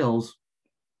attached to the gills,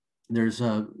 there's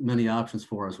many options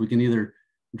for us. We can either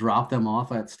drop them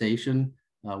off at station.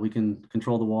 We can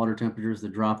control the water temperatures to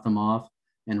drop them off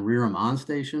and rear them on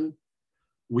station.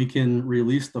 We can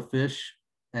release the fish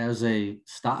as a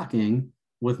stocking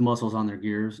with mussels on their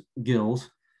gills.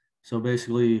 So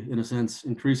basically, in a sense,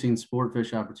 increasing sport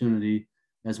fish opportunity,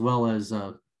 as well as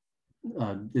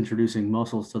introducing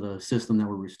mussels to the system that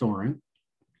we're restoring.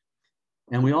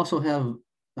 And we also have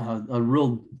a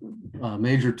real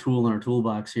major tool in our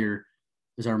toolbox here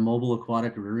is our mobile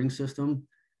aquatic rearing system.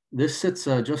 This sits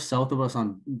just south of us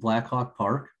on Black Hawk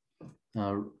Park,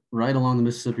 right along the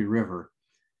Mississippi River.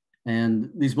 And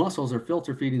these mussels are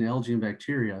filter feeding algae and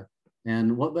bacteria.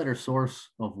 And what better source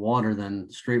of water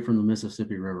than straight from the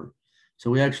Mississippi River?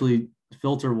 So we actually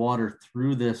filter water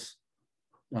through this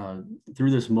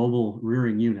mobile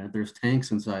rearing unit. There's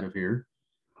tanks inside of here.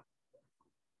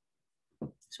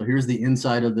 So here's the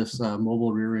inside of this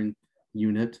mobile rearing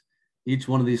unit. Each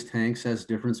one of these tanks has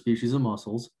different species of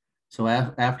mussels. So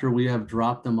after we have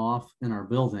dropped them off in our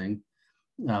building,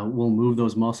 we'll move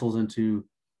those mussels into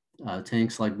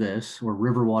tanks like this, where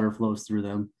river water flows through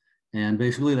them. And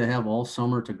basically they have all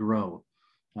summer to grow.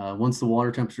 Once the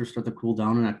water temperatures start to cool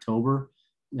down in October,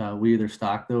 we either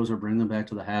stock those or bring them back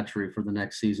to the hatchery for the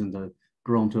next season to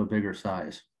grow them to a bigger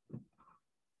size.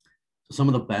 So some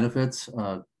of the benefits,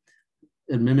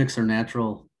 it mimics their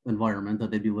natural environment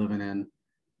that they'd be living in.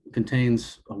 It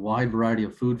contains a wide variety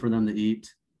of food for them to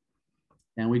eat.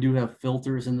 And we do have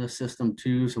filters in this system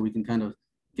too, so we can kind of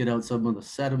get out some of the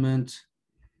sediment,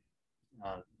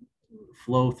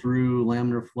 flow through,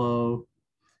 laminar flow.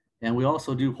 And we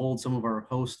also do hold some of our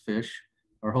host fish.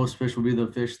 Our host fish would be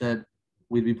the fish that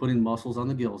we'd be putting mussels on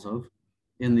the gills of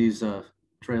in these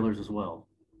trailers as well.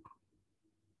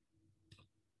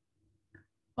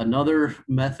 Another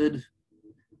method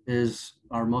is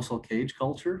our mussel cage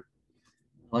culture.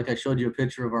 Like I showed you a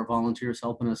picture of our volunteers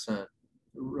helping us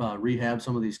rehab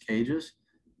some of these cages.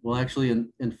 We'll actually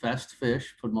infest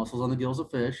fish, put mussels on the gills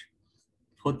of fish,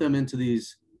 put them into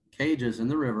these cages in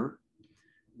the river.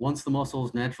 Once the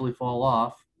mussels naturally fall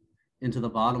off into the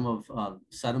bottom of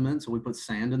sediment, so we put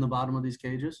sand in the bottom of these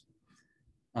cages,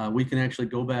 we can actually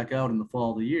go back out in the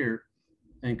fall of the year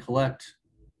and collect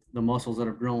the mussels that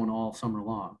have grown all summer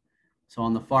long. So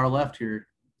on the far left here,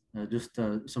 just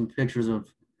some pictures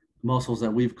of mussels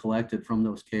that we've collected from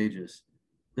those cages.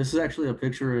 This is actually a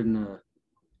picture in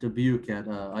Dubuque at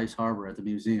Ice Harbor at the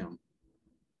museum.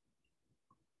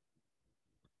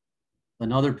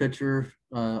 Another picture,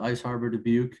 Ice Harbor,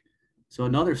 Dubuque. So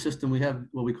another system, we have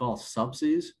what we call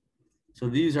subsies. So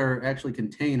these are actually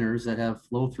containers that have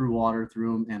flow through water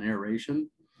through them and aeration.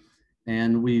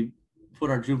 And we put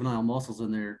our juvenile mussels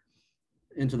in there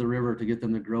into the river to get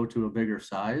them to grow to a bigger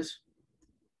size.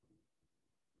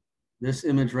 This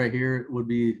image right here would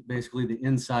be basically the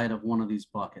inside of one of these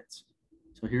buckets.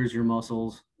 So here's your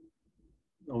mussels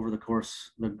over the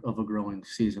course of a growing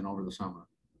season over the summer.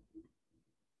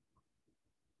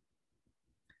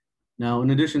 Now,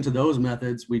 in addition to those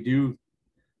methods, we do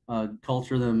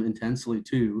culture them intensely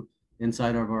too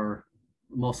inside of our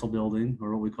mussel building,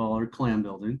 or what we call our clam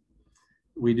building.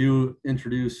 We do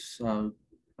introduce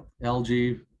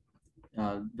algae,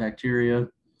 bacteria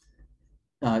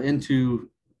into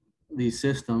these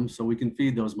systems so we can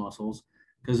feed those mussels,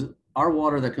 because our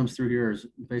water that comes through here is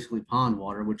basically pond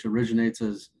water, which originates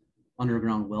as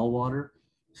underground well water.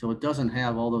 So it doesn't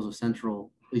have all those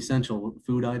essential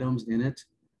food items in it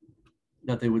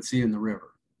that they would see in the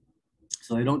river.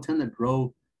 So they don't tend to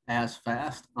grow as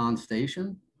fast on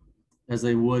station as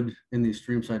they would in these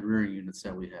streamside rearing units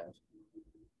that we have.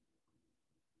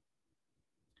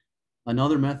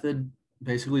 Another method,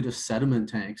 basically just sediment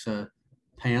tanks,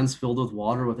 pans filled with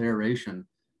water with aeration.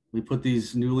 We put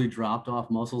these newly dropped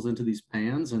off mussels into these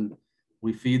pans and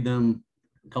we feed them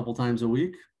a couple times a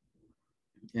week,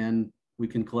 and we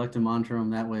can collect and monitor them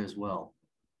that way as well.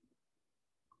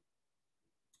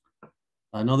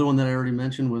 Another one that I already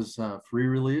mentioned was free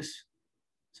release.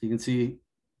 So you can see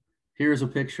here's a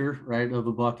picture, right, of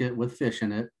a bucket with fish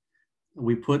in it.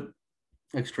 We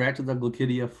extracted the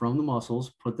glycidia from the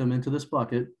mussels, put them into this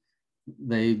bucket.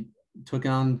 They took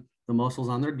on the mussels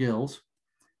on their gills.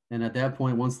 And at that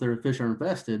point, once their fish are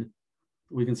infested,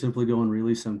 we can simply go and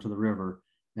release them to the river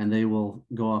and they will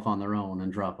go off on their own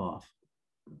and drop off.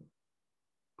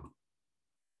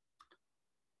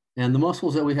 And the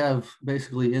mussels that we have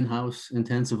basically in-house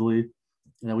intensively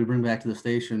that we bring back to the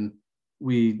station,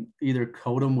 we either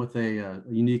code them with a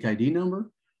unique ID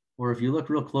number, or if you look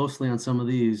real closely on some of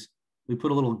these, we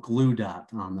put a little glue dot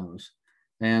on those.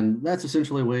 And that's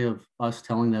essentially a way of us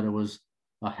telling that it was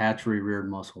a hatchery reared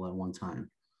mussel at one time.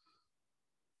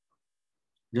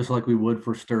 Just like we would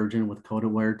for sturgeon with coated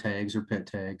wire tags or pit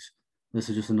tags. This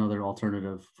is just another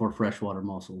alternative for freshwater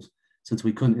mussels, since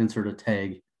we couldn't insert a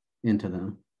tag into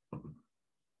them.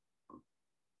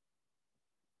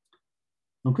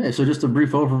 Okay, so just a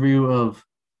brief overview of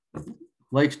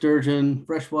lake sturgeon,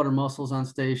 freshwater mussels on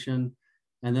station,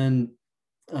 and then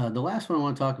The last one I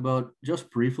want to talk about just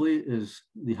briefly is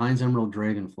the Hines Emerald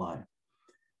Dragonfly.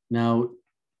 Now,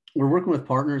 we're working with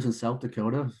partners in South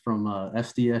Dakota from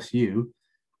SDSU,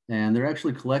 and they're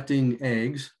actually collecting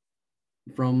eggs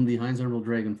from the Hines Emerald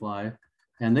Dragonfly,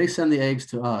 and they send the eggs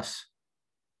to us.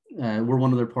 We're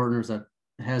one of their partners that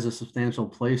has a substantial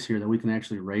place here that we can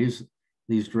actually raise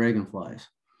these dragonflies.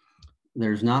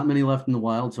 There's not many left in the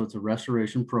wild, so it's a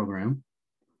restoration program.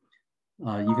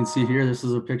 You can see here, this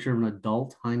is a picture of an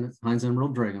adult Hines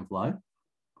Emerald Dragonfly.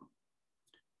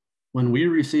 When we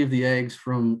receive the eggs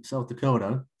from South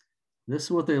Dakota, this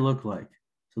is what they look like.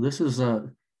 So this is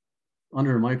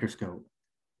under a microscope.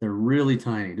 They're really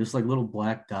tiny, just like little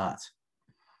black dots.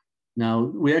 Now,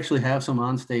 we actually have some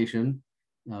on station.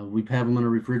 We have them in a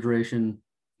refrigeration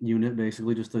unit,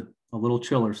 basically just a little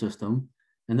chiller system,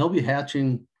 and they'll be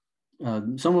hatching.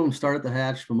 Some of them start at the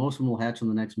hatch, but most of them will hatch in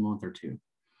the next month or two.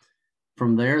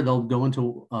 From there, they'll go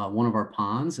into one of our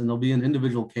ponds, and they'll be in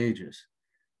individual cages.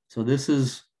 So this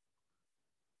is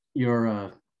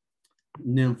your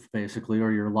nymph, basically,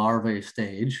 or your larvae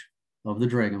stage of the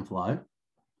dragonfly.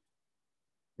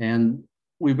 And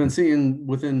we've been seeing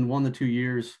within 1 to 2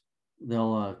 years,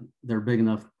 they're big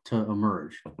enough to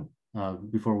emerge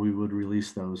before we would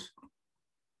release those.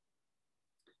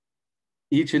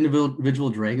 Each individual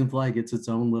dragonfly gets its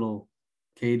own little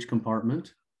cage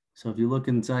compartment. So if you look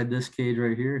inside this cage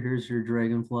right here, here's your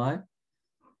dragonfly.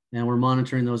 And we're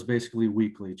monitoring those basically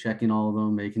weekly, checking all of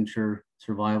them, making sure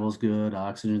survival's good,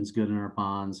 oxygen's good in our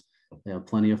ponds, they have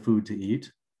plenty of food to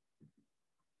eat.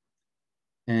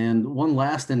 And one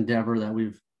last endeavor that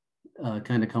we've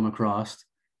kind of come across,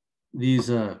 these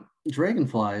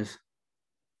dragonflies,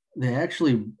 they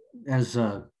actually, as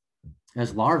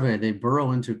larvae, they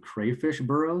burrow into crayfish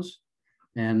burrows,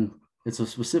 and it's a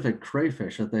specific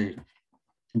crayfish that they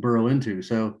burrow into.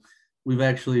 So we've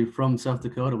actually, from South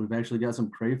Dakota, we've actually got some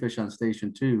crayfish on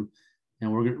station 2, and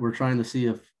we're trying to see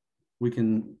if we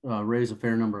can raise a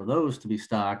fair number of those to be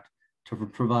stocked to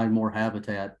provide more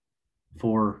habitat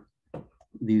for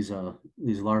these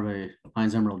larvae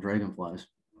Hines Emerald Dragonflies.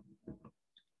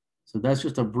 So that's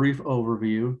just a brief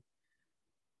overview.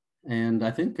 And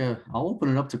I think I'll open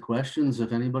it up to questions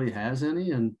if anybody has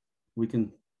any, and we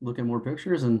can look at more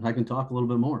pictures and I can talk a little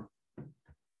bit more.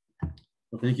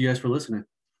 Well, thank you guys for listening.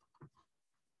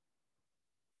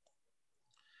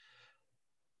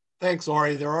 Thanks,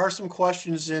 Orey. There are some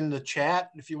questions in the chat.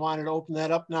 If you wanted to open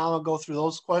that up now, I'll go through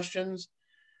those questions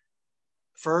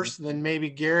first, then maybe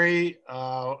Gary,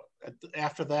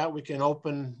 after that, we can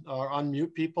open or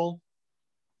unmute people.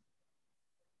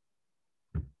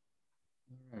 All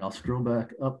right, I'll scroll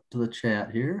back up to the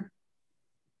chat here.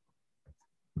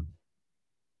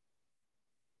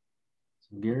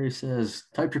 So Gary says,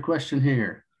 type your question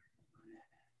here.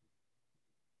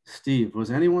 Steve, was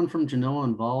anyone from Genoa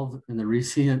involved in the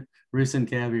recent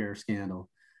caviar scandal?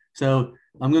 So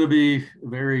I'm going to be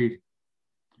very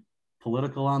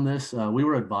political on this. We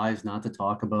were advised not to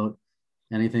talk about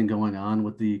anything going on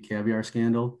with the caviar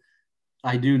scandal.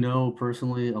 I do know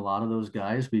personally a lot of those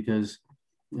guys because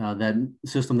that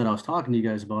system that I was talking to you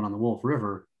guys about on the Wolf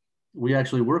River, we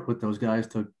actually work with those guys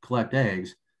to collect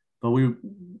eggs, but we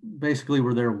basically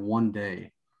were there one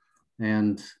day.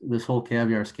 And this whole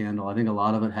caviar scandal, I think a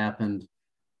lot of it happened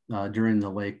during the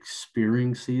lake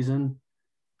spearing season.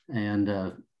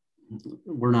 And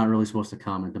we're not really supposed to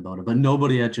comment about it, but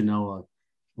nobody at Genoa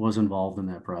was involved in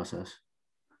that process.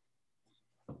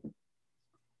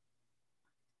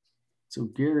 So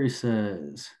Gary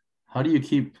says, how do you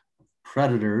keep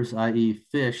predators, i.e.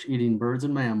 fish eating birds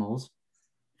and mammals,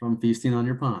 from feasting on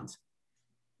your ponds?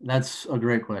 That's a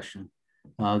great question.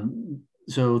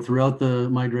 So throughout the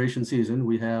migration season,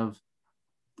 we have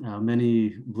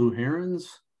many blue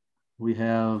herons. We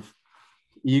have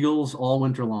eagles all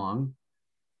winter long.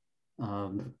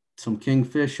 Some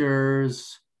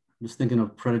kingfishers, just thinking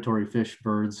of predatory fish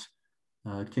birds,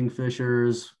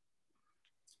 kingfishers.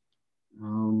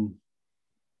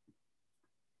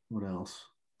 What else?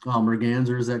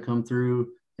 Mergansers that come through,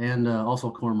 and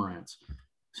also cormorants.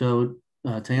 So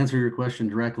to answer your question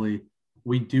directly,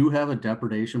 we do have a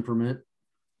depredation permit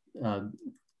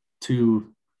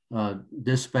to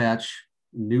dispatch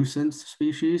nuisance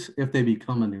species if they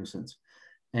become a nuisance.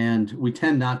 And we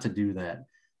tend not to do that.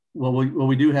 What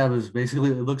we do have is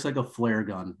basically, it looks like a flare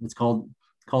gun. It's called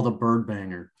a bird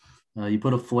banger. You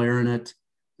put a flare in it,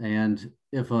 and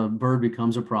if a bird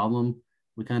becomes a problem,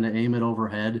 we kind of aim it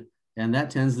overhead, and that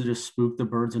tends to just spook the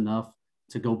birds enough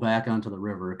to go back onto the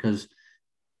river. Because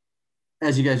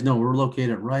as you guys know, we're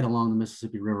located right along the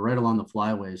Mississippi River, right along the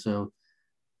flyway. So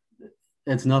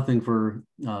it's nothing for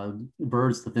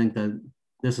birds to think that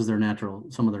this is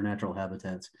some of their natural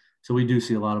habitats. So we do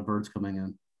see a lot of birds coming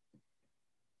in.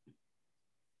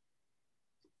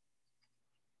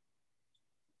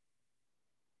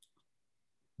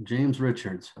 James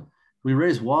Richards, we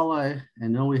raise walleye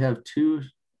and know we have 2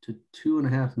 to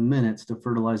 2.5 minutes to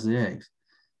fertilize the eggs.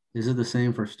 Is it the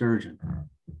same for sturgeon?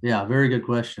 Yeah, very good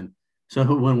question. So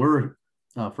when we're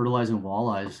fertilizing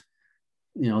walleyes,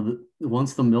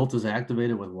 once the milt is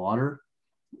activated with water,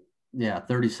 yeah,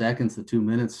 30 seconds to 2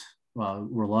 minutes,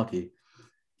 we're lucky.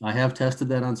 I have tested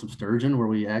that on some sturgeon where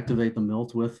we activate the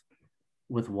milt with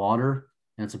water,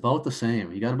 and it's about the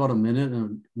same. You got about a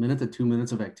minute to 2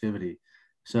 minutes of activity.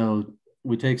 So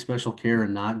we take special care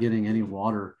in not getting any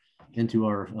water into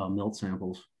our milt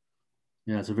samples.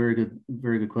 Yeah, it's a very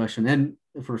good question. And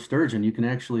for sturgeon, you can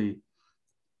actually,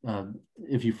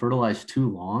 if you fertilize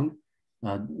too long,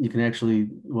 you can actually,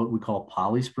 what we call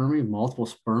polyspermy, multiple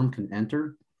sperm can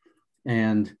enter,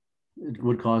 and it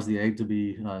would cause the egg to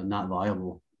be not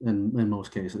viable in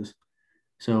most cases.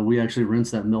 So we actually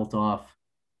rinse that milt off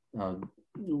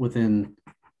within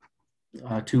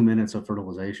 2 minutes of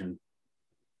fertilization.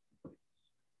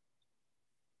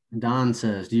 Don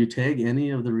says, do you tag any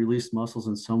of the released mussels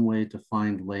in some way to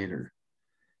find later?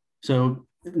 So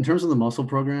in terms of the mussel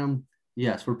program,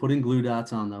 yes, we're putting glue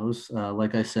dots on those,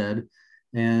 like I said.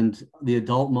 And the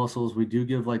adult mussels, we do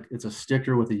give it's a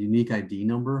sticker with a unique ID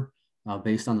number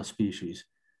based on the species.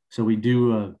 So we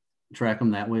do track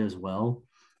them that way as well.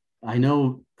 I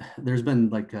know there's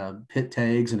been pit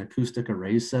tags and acoustic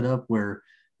arrays set up where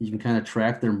you can kind of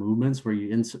track their movements, where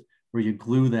you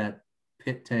glue that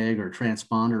pit tag or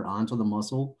transponder onto the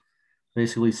mussel,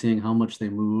 basically seeing how much they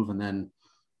move and then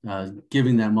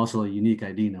giving that mussel a unique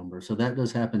ID number. So that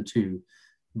does happen too.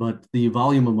 But the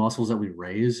volume of mussels that we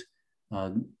raise,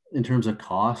 in terms of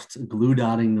cost, glue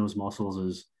dotting those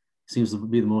mussels seems to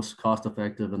be the most cost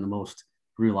effective and the most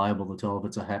reliable to tell if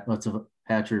it's a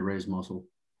hatchery raised mussel.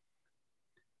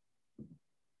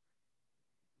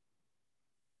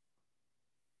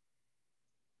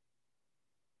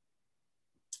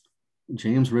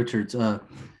 James Richards,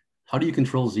 how do you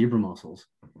control zebra mussels?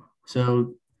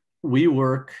 So we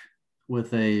work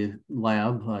with a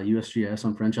lab, USGS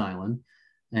on French Island,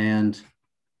 and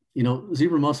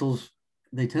zebra mussels,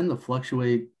 they tend to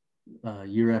fluctuate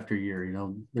year after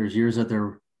year. There's years that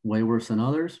they're way worse than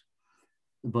others,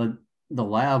 but the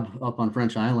lab up on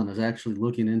French Island is actually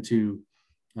looking into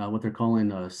what they're calling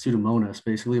Pseudomonas,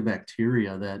 basically a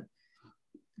bacteria that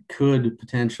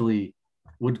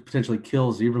would potentially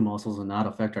kill zebra mussels and not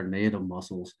affect our native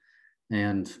mussels.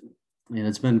 And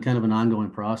it's been kind of an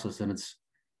ongoing process, and it's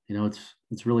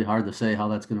really hard to say how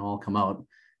that's going to all come out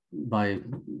by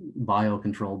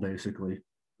biocontrol, basically.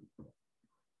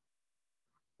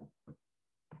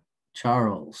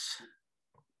 Charles.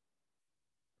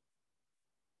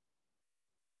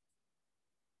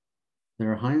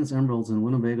 There are Hines emeralds in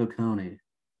Winnebago County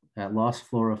at Lost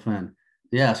Flora Fen.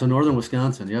 Yeah, so northern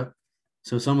Wisconsin, yep.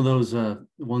 So some of those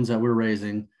ones that we're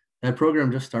raising, that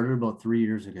program just started about 3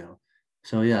 years ago.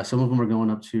 So yeah, some of them are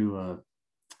going up to,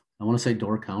 I want to say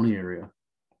Door County area.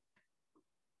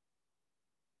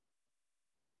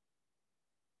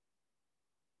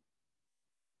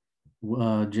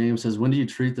 James says, when do you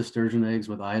treat the sturgeon eggs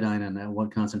with iodine and at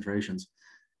what concentrations?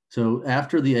 So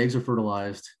after the eggs are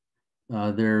fertilized,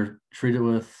 they're treated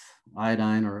with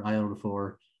iodine or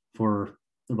iodophor for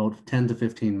about 10 to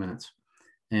 15 minutes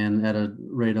and at a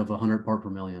rate of 100 part per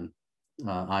million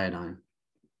iodine.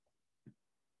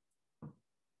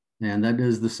 And that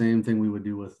is the same thing we would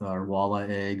do with our walleye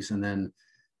eggs. And then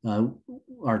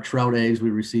our trout eggs we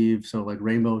receive, so like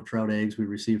rainbow trout eggs we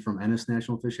receive from NIAS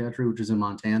National Fish Hatchery, which is in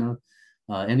Montana.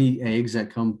 Any eggs that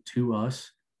come to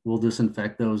us, we'll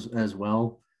disinfect those as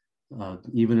well,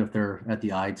 even if they're at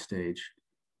the eyed stage.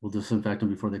 We'll disinfect them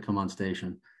before they come on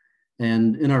station.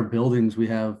 And in our buildings, we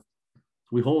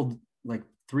hold like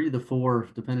 3 to 4,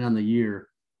 depending on the year,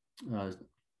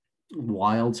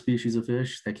 wild species of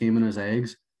fish that came in as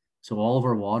eggs. So all of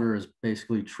our water is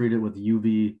basically treated with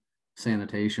UV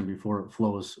sanitation before it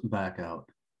flows back out.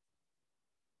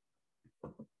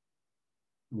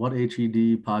 What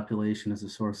HED population is the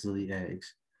source of the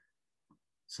eggs?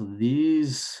 So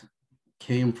these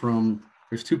came from,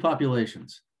 there's 2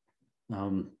 populations.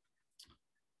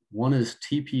 One is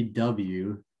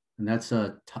TPW, and that's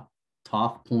a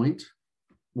Toff Point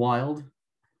wild.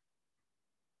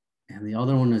 And the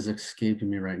other one is escaping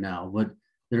me right now, but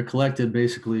they're collected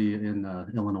basically in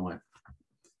Illinois.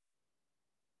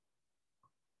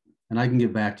 And I can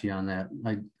get back to you on that.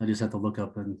 I just have to look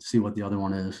up and see what the other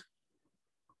one is.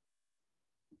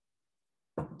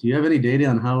 Do you have any data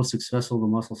on how successful the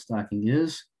mussel stocking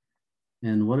is?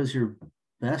 And what is your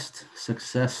Best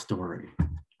success story.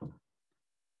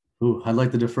 Ooh, I'd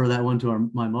like to defer that one to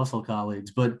my mussel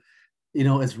colleagues, but you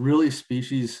know, it's really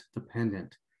species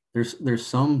dependent. There's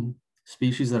some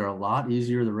species that are a lot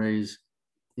easier to raise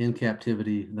in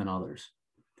captivity than others.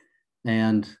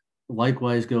 And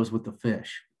likewise goes with the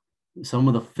fish. Some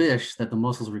of the fish that the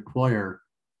mussels require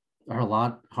are a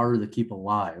lot harder to keep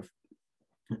alive.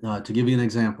 To give you an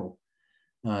example,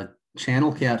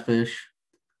 channel catfish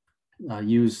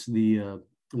use the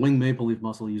winged maple leaf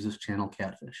mussel uses channel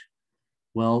catfish.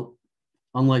 Well,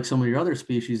 unlike some of your other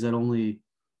species that only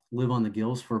live on the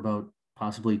gills for about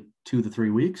possibly 2 to 3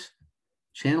 weeks,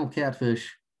 channel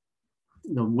catfish,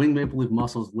 the winged maple leaf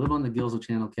mussels live on the gills of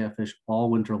channel catfish all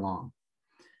winter long.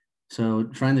 So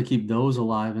trying to keep those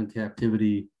alive in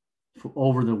captivity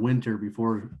over the winter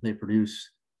before they produce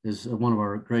is one of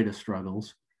our greatest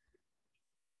struggles.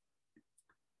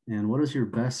 And what is your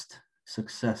best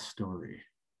success story?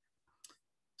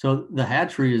 So the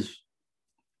hatchery is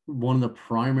one of the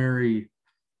primary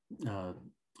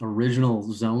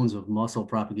original zones of mussel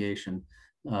propagation,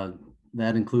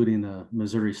 that including the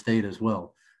Missouri State as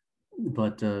well.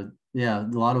 But yeah, a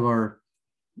lot of our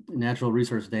natural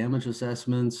resource damage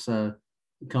assessments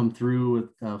come through with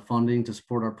funding to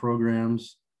support our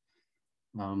programs.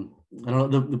 I don't know,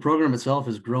 the program itself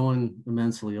is growing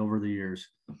immensely over the years,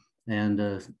 and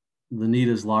the need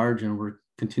is large, and we're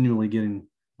continually getting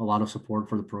a lot of support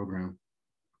for the program.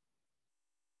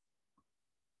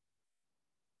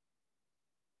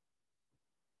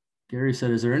 Gary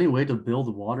said, is there any way to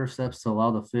build water steps to allow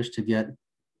the fish to get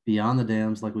beyond the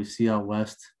dams like we see out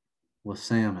west with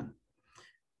salmon?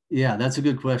 Yeah, that's a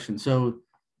good question. So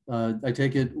I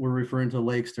take it we're referring to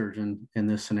lake sturgeon in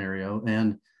this scenario,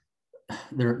 and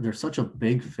they're such a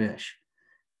big fish.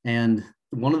 And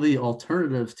one of the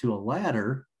alternatives to a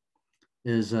ladder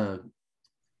is, as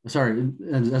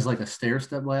like a stair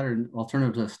step ladder, an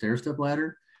alternative to a stair step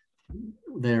ladder,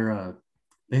 they're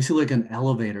basically like an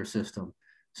elevator system.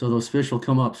 So those fish will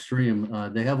come upstream.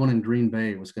 They have one in Green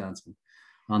Bay, Wisconsin,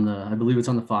 I believe it's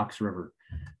on the Fox River.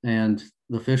 And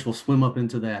the fish will swim up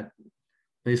into that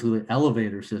basically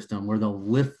elevator system where they'll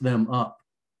lift them up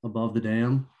above the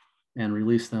dam and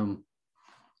release them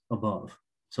above.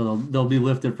 So they'll be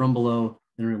lifted from below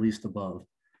and released above.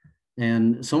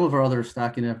 And some of our other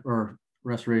stocking or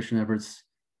restoration efforts,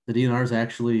 the DNRs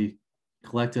actually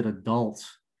collected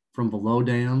adults from below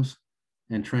dams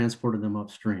and transported them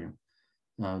upstream.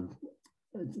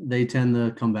 They tend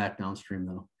to come back downstream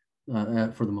though,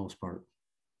 for the most part.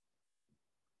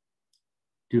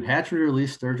 Do hatchery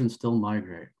release sturgeon still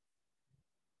migrate?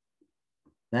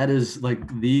 That is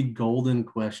like the golden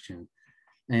question.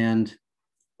 And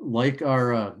like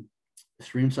our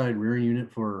streamside rearing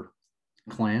unit for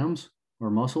clams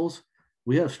or mussels,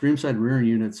 we have streamside rearing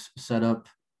units set up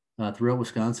throughout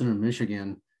Wisconsin and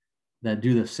Michigan that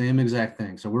do the same exact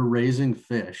thing. So we're raising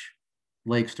fish,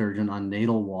 lake sturgeon, on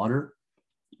natal water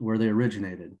where they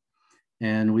originated.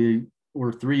 And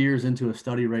we're 3 years into a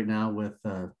study right now with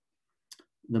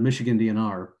the Michigan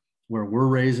DNR, where we're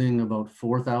raising about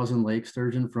 4,000 lake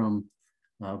sturgeon from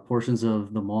portions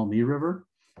of the Maumee River.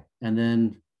 And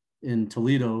then in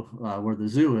Toledo, where the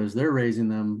zoo is, they're raising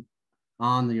them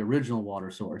on the original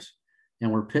water source.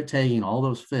 And we're pit tagging all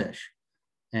those fish.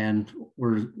 And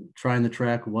we're trying to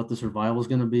track what the survival is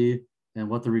going to be and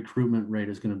what the recruitment rate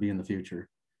is going to be in the future.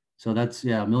 So that's,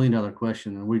 yeah, $1 million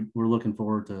question. And we're looking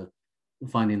forward to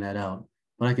finding that out.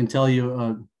 But I can tell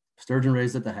you, sturgeon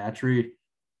raised at the hatchery,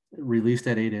 released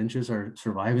at 8 inches, are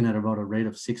surviving at about a rate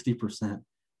of 60%,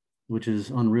 which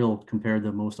is unreal compared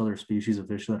to most other species of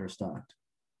fish that are stocked.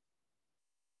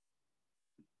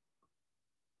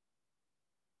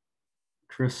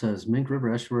 Chris says, Mink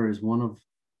River Estuary is one of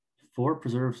 4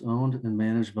 preserves owned and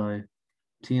managed by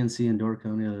TNC in Door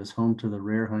County that is home to the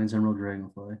rare Hines Emerald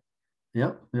dragonfly.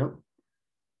 Yep.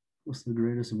 What's the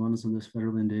greatest abundance of this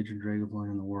federally endangered dragonfly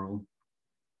in the world?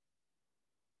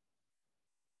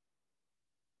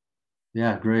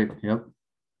 Yeah, great. Yep.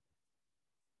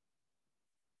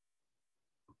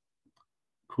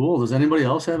 Cool. Does anybody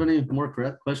else have any more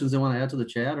questions they want to add to the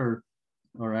chat or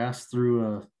ask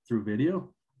through video?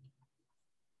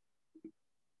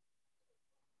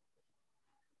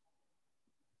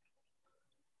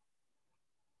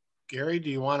 Gary, do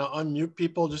you want to unmute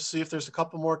people just see if there's a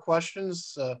couple more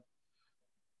questions?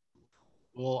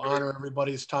 We'll honor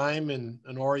everybody's time and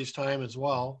Orey's time as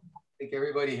well. I think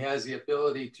everybody has the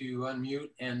ability to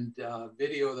unmute and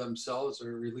video themselves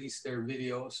or release their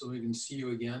video so we can see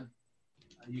you again.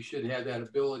 You should have that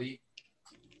ability.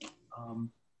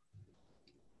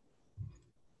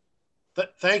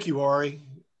 Thank you, Orey.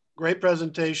 Great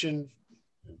presentation.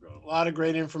 lot of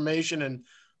great information and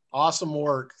awesome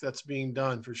work that's being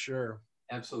done for sure.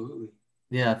 Absolutely.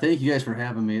 Yeah, thank you guys for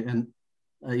having me. And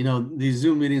you know, these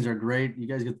Zoom meetings are great. You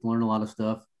guys get to learn a lot of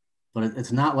stuff, but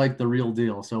it's not like the real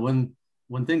deal. So when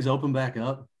things open back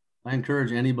up, I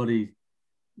encourage anybody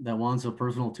that wants a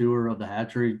personal tour of the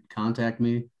hatchery, contact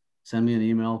me, send me an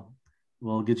email.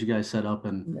 We'll get you guys set up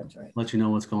and let you know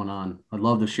what's going on. I'd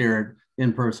love to share it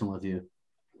in person with you.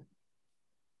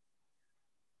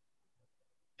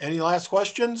 Any last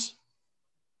questions?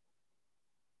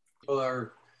 People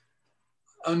are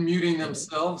unmuting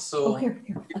themselves, so here.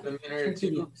 give them a minute or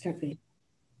two. Start video.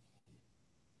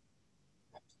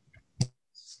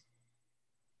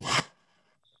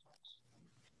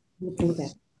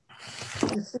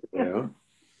 Yeah.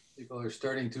 People are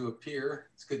starting to appear.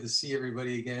 It's good to see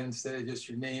everybody again instead of just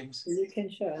your names. You can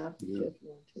show up if you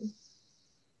want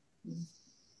to.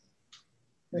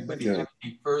 Anybody have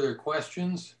any further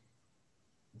questions?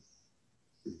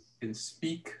 You can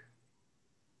speak.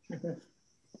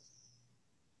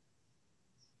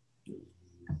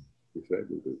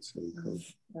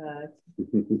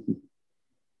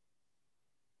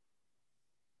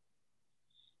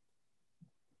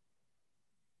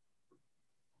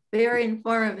 Very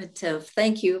informative.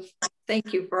 Thank you.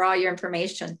 Thank you for all your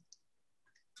information.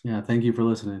 Yeah, thank you for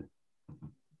listening.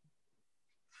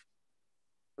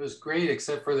 It was great,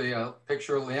 except for the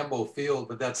picture of Lambeau Field,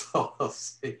 but that's all I'll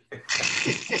say.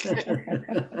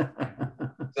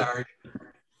 Sorry.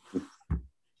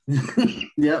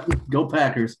 Yep, go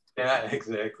Packers. Yeah,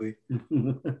 exactly.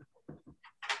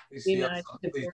 Please see us.